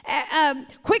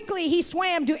 Quickly, he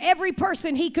swam to every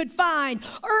person he could find,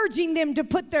 urging them to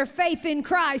put their faith in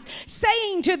Christ,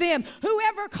 saying to them,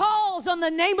 "Whoever calls on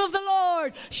the name of the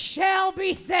Lord shall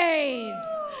be saved."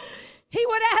 He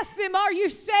would ask them, "Are you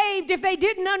saved?" If they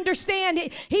didn't understand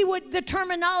it, the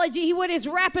terminology, he would as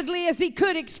rapidly as he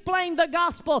could explain the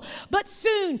gospel. But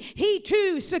soon he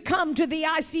too succumbed to the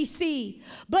icy sea.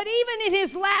 But even in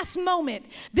his last moment,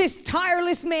 this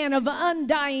tireless man of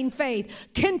undying faith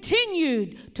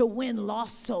continued to win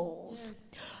lost souls.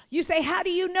 You say, how do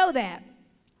you know that?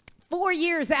 4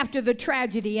 years after the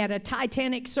tragedy at a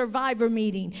Titanic survivor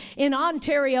meeting in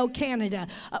Ontario, Canada,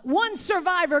 one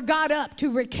survivor got up to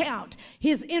recount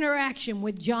his interaction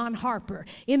with John Harper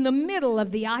in the middle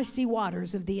of the icy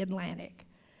waters of the Atlantic.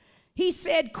 He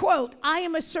said, quote, I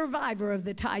am a survivor of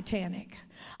the Titanic.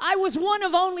 I was one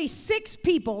of only 6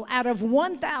 people out of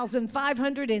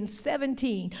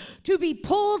 1,517 to be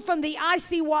pulled from the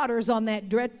icy waters on that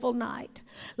dreadful night.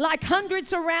 Like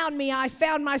hundreds around me, I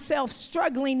found myself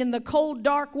struggling in the cold,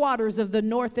 dark waters of the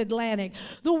North Atlantic,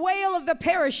 the wail of the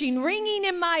perishing ringing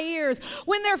in my ears,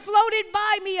 when there floated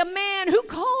by me a man who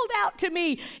called out to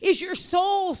me, is your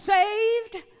soul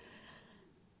saved?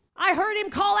 I heard him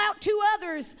call out to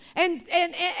others, and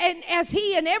as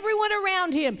he and everyone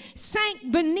around him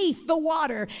sank beneath the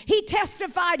water, he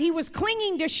testified he was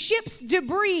clinging to ship's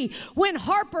debris when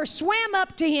Harper swam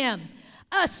up to him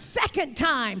a second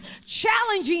time,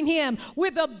 challenging him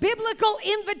with a biblical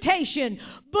invitation: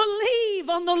 believe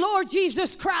on the Lord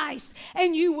Jesus Christ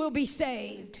and you will be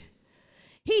saved.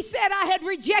 He said,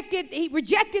 he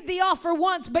rejected the offer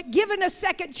once, but given a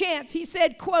second chance, he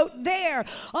said, quote, there,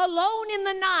 alone in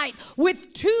the night,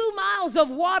 with 2 miles of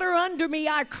water under me,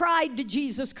 I cried to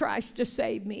Jesus Christ to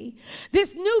save me.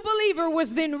 This new believer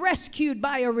was then rescued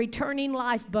by a returning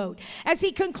lifeboat. As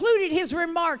he concluded his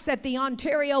remarks at the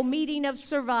Ontario meeting of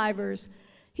survivors,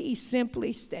 he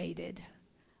simply stated,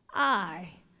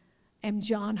 I am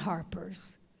John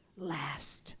Harper's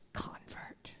last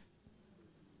convert.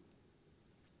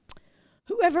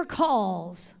 Whoever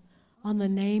calls on the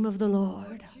name of the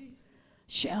Lord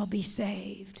shall be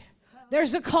saved.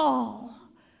 There's a call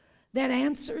that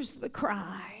answers the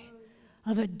cry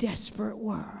of a desperate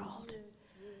world.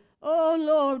 Oh,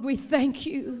 Lord, we thank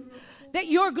you that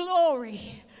your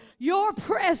glory, your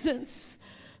presence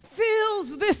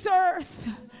fills this earth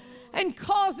and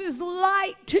causes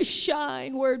light to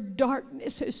shine where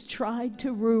darkness has tried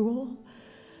to rule.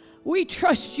 We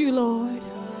trust you, Lord.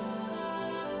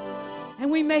 And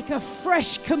we make a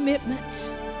fresh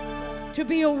commitment to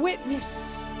be a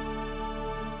witness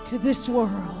to this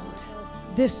world,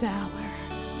 this hour.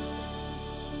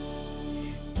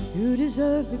 You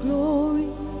deserve the glory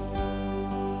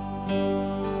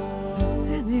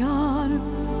and the honor.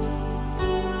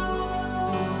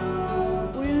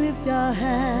 We lift our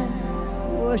hands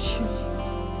and worship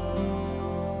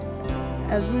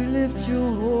as we lift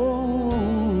your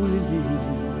holy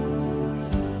name.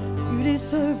 You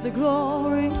deserve the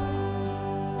glory,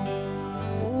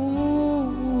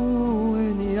 oh,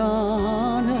 and the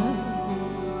honor.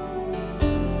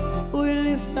 We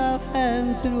lift our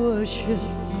hands and worship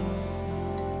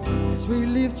as we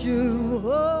lift your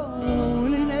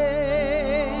holy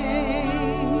name.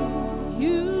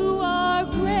 You are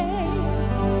great.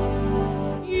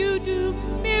 You do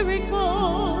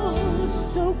miracles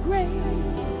so great.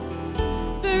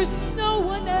 There's no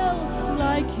one else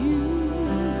like you.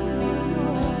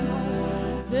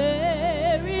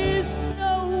 There is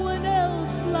no one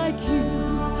else like you.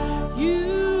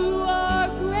 You are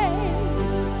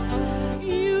great.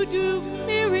 You do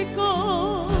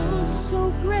miracles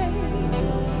so great.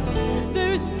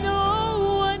 There's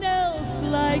no one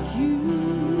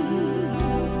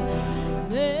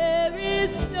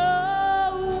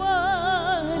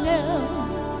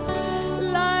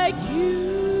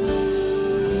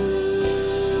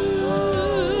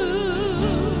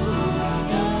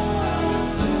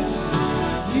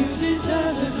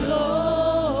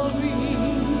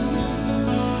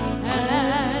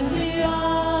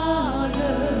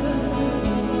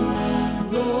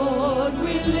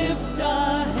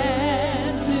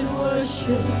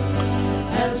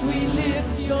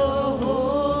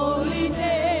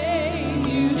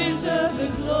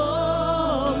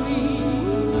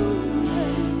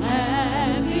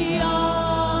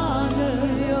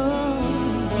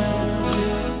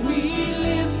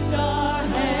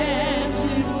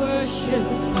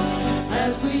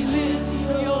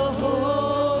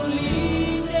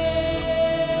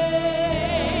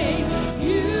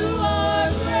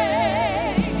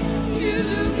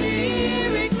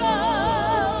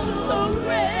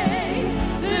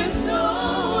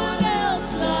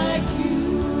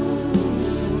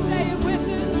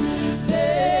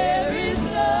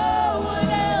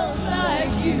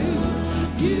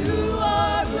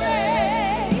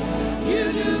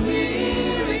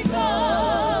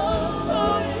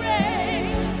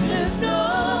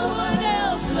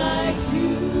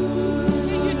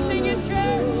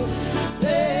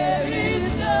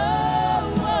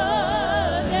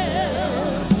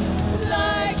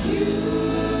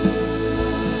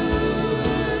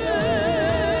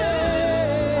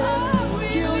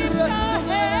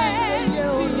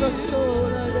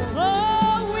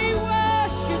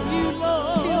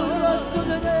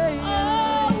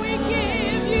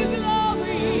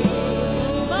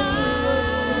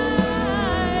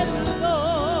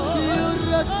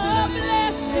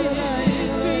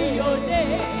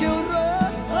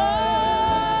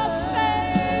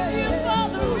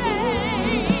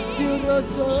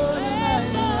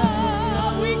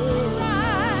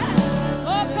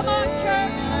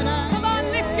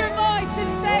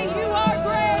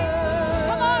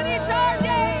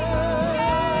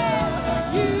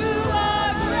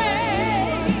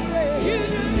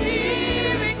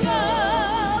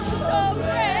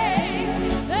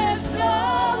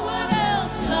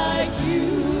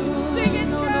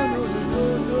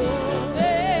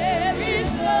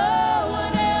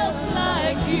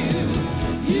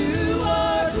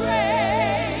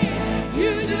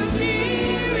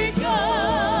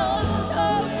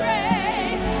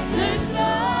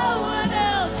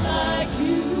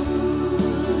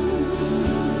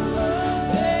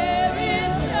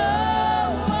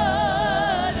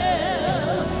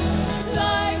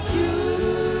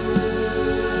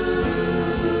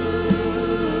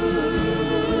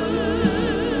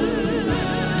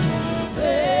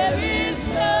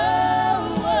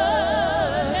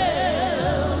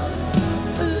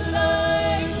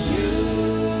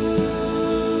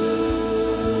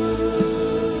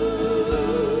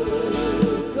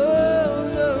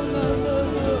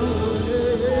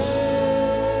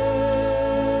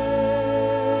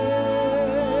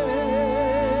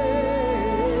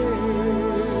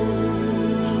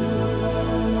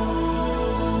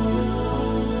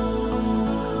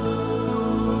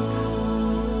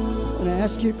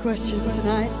ask you a question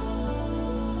tonight?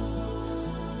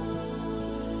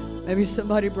 Maybe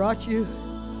somebody brought you,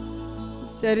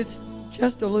 said it's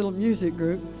just a little music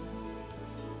group.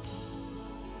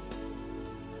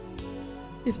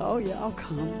 You thought, oh yeah, I'll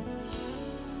come.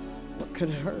 What could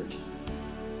it hurt?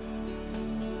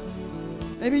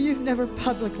 Maybe you've never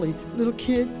publicly, little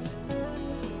kids,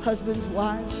 husbands,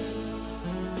 wives,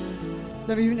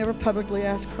 maybe you've never publicly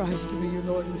asked Christ to be your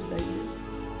Lord and Savior.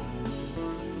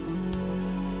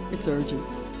 It's urgent.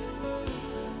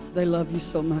 They love you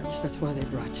so much, that's why they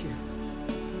brought you.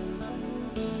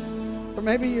 Or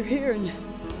maybe you're here and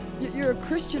you're a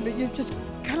Christian, but you've just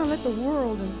kind of let the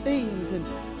world and things and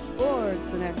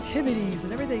sports and activities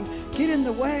and everything get in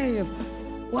the way of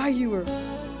why you're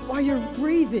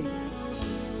breathing.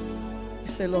 You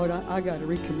say, Lord, I got to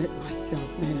recommit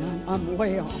myself, man. I'm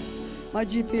way off. My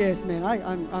GPS, man,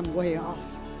 I'm way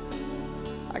off.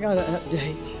 I got to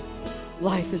update.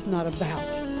 Life is not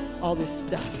about all this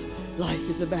stuff. Life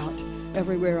is about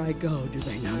everywhere I go, do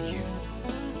they know you?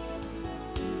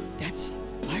 That's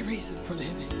my reason for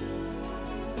living.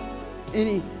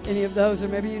 Any of those, or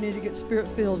maybe you need to get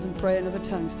Spirit-filled and pray in other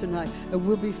tongues tonight, and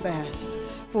we'll be fast.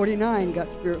 49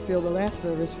 got Spirit-filled the last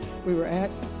service we were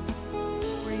at.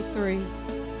 43.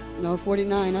 No,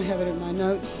 49, I have it in my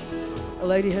notes. A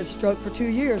lady had stroke for 2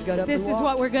 years, got up This and is walked.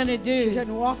 what we're going to do. She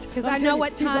hadn't walked. Because I'm I know telling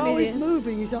what you, time it is. He's always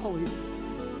moving, he's always.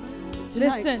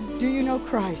 Tonight, Listen. do you know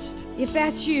Christ? If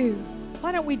that's you,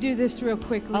 why don't we do this real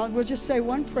quickly? We'll just say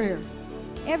one prayer.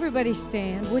 Everybody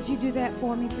stand. Would you do that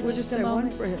for me for We'll just just a say one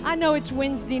moment? prayer. I know it's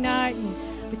Wednesday night,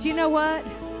 but you know what?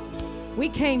 We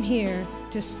came here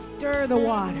to stir the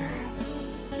water.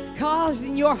 Cause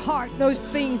in your heart those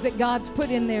things that God's put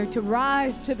in there to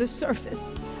rise to the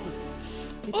surface.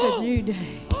 It's a new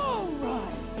day. Oh,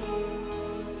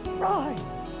 rise. Rise.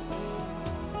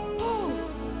 Oh,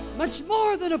 it's much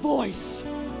more than a voice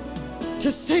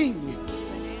to sing.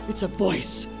 It's a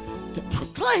voice that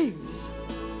proclaims.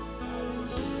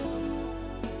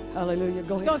 Hallelujah.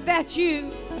 Go ahead. So if that's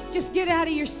you, just get out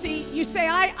of your seat. You say,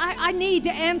 I need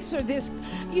to answer this.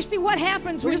 You see what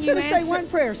happens We're when just you going to answer? say one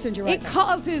prayer, Cindy, right It now.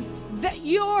 causes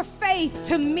your faith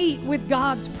to meet with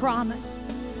God's promise.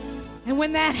 And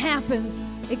when that happens,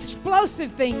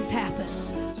 explosive things happen.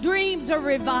 Dreams are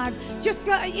revived. Just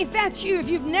go, if that's you, if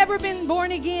you've never been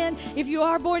born again, if you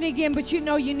are born again, but you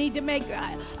know you need to make,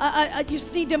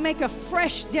 just need to make a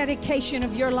fresh dedication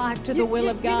of your life to the will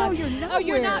of God. You know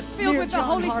you're not filled with the John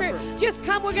Holy Harper. Spirit. Just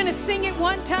come. We're going to sing it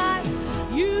one time.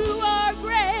 You are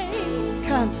great.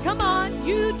 Come. on.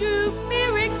 You do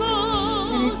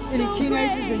miracles. Any so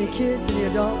teenagers, great. any kids, any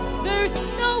adults? There's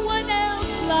no one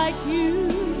else like you.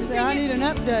 You say, I Sing need it.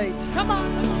 an update. Come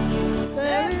on.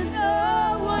 There's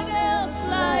no one else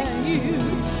like you.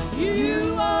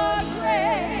 You are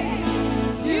great.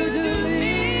 You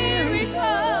do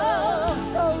miracles.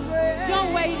 So great.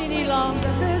 Don't wait any longer.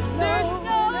 There's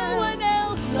no one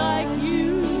else like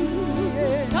you.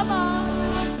 Come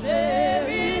on. There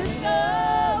is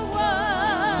no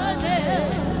one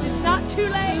else. It's not too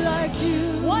late. Like you.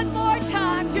 One more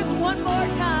time, just one more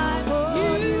time.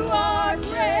 You are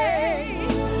great.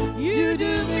 You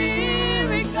do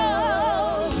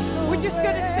miracles. We're just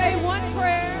going to say one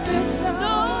prayer. There's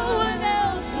no one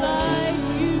else like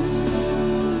you.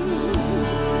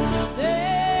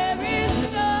 There is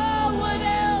no one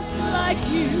else like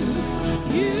you.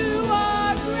 You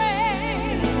are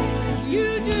great.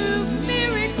 You do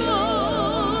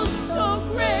miracles so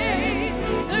great.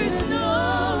 There's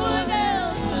no one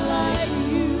else like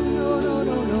you.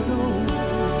 No.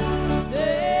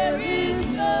 There is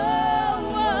no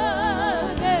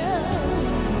one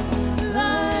else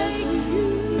like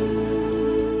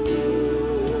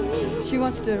you. She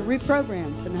wants to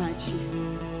reprogram tonight.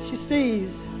 She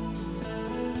sees,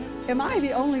 am I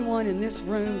the only one in this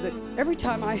room that every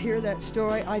time I hear that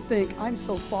story, I think I'm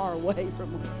so far away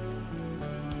from her?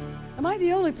 Am I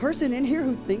the only person in here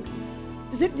who thinks,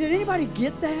 did anybody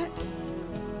get that?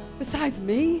 Besides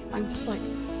me? I'm just like,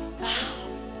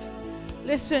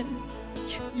 Listen,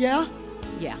 yeah?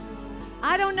 yeah.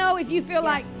 I don't know if you feel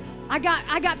like I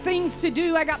got things to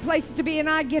do, I got places to be, and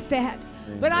I get that.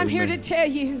 But I'm here to tell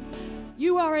you,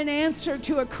 you are an answer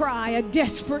to a cry, a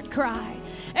desperate cry.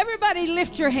 Everybody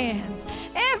lift your hands.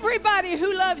 Everybody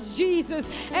who loves Jesus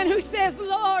and who says,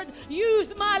 Lord,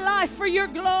 use my life for your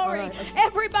glory. All right.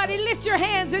 Everybody lift your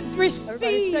hands and receive.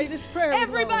 Everybody say this prayer with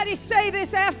Everybody Lois. say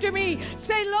this after me.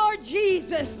 Say, Lord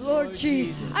Jesus, Lord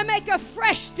Jesus, I make a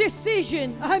fresh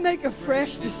decision, I make a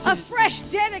fresh decision. a fresh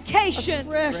dedication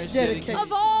fresh dedication.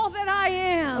 of all that I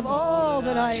am Of all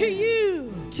that I to am.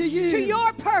 you, To you. to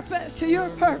your purpose, To your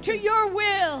purpose. to your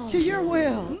will. To your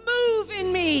will. Move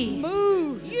in me.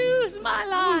 Move. Use my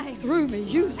life Through me.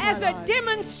 Use my as a life.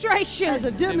 demonstration As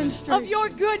a demonstration of your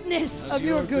goodness, of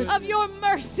your goodness, of your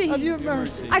mercy. of your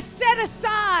mercy. I set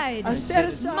aside I set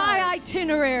aside my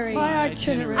itinerary. my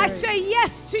itinerary. I say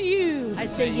yes to you. I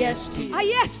say yes to you.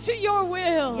 Yes to your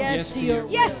will. Yes to your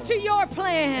will. Yes to your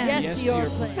plan. Yes to your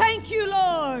plan. Thank you,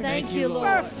 Lord. Thank you, For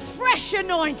Lord. a fresh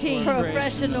anointing For a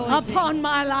fresh anointing upon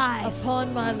my life.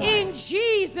 upon my life. In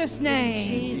Jesus' name. In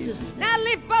Jesus' name. Now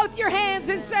lift both your hands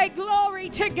and say, glory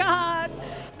to God.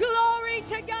 Glory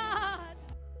to God.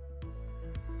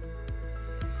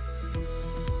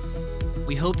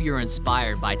 We hope you're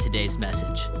inspired by today's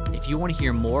message. If you want to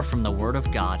hear more from the Word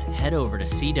of God, head over to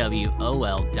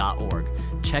cwol.org.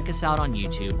 Check us out on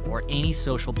YouTube or any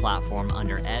social platform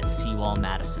under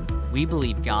 @CWallMadison. We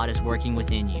believe God is working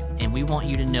within you, and we want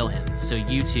you to know Him so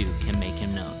you too can make Him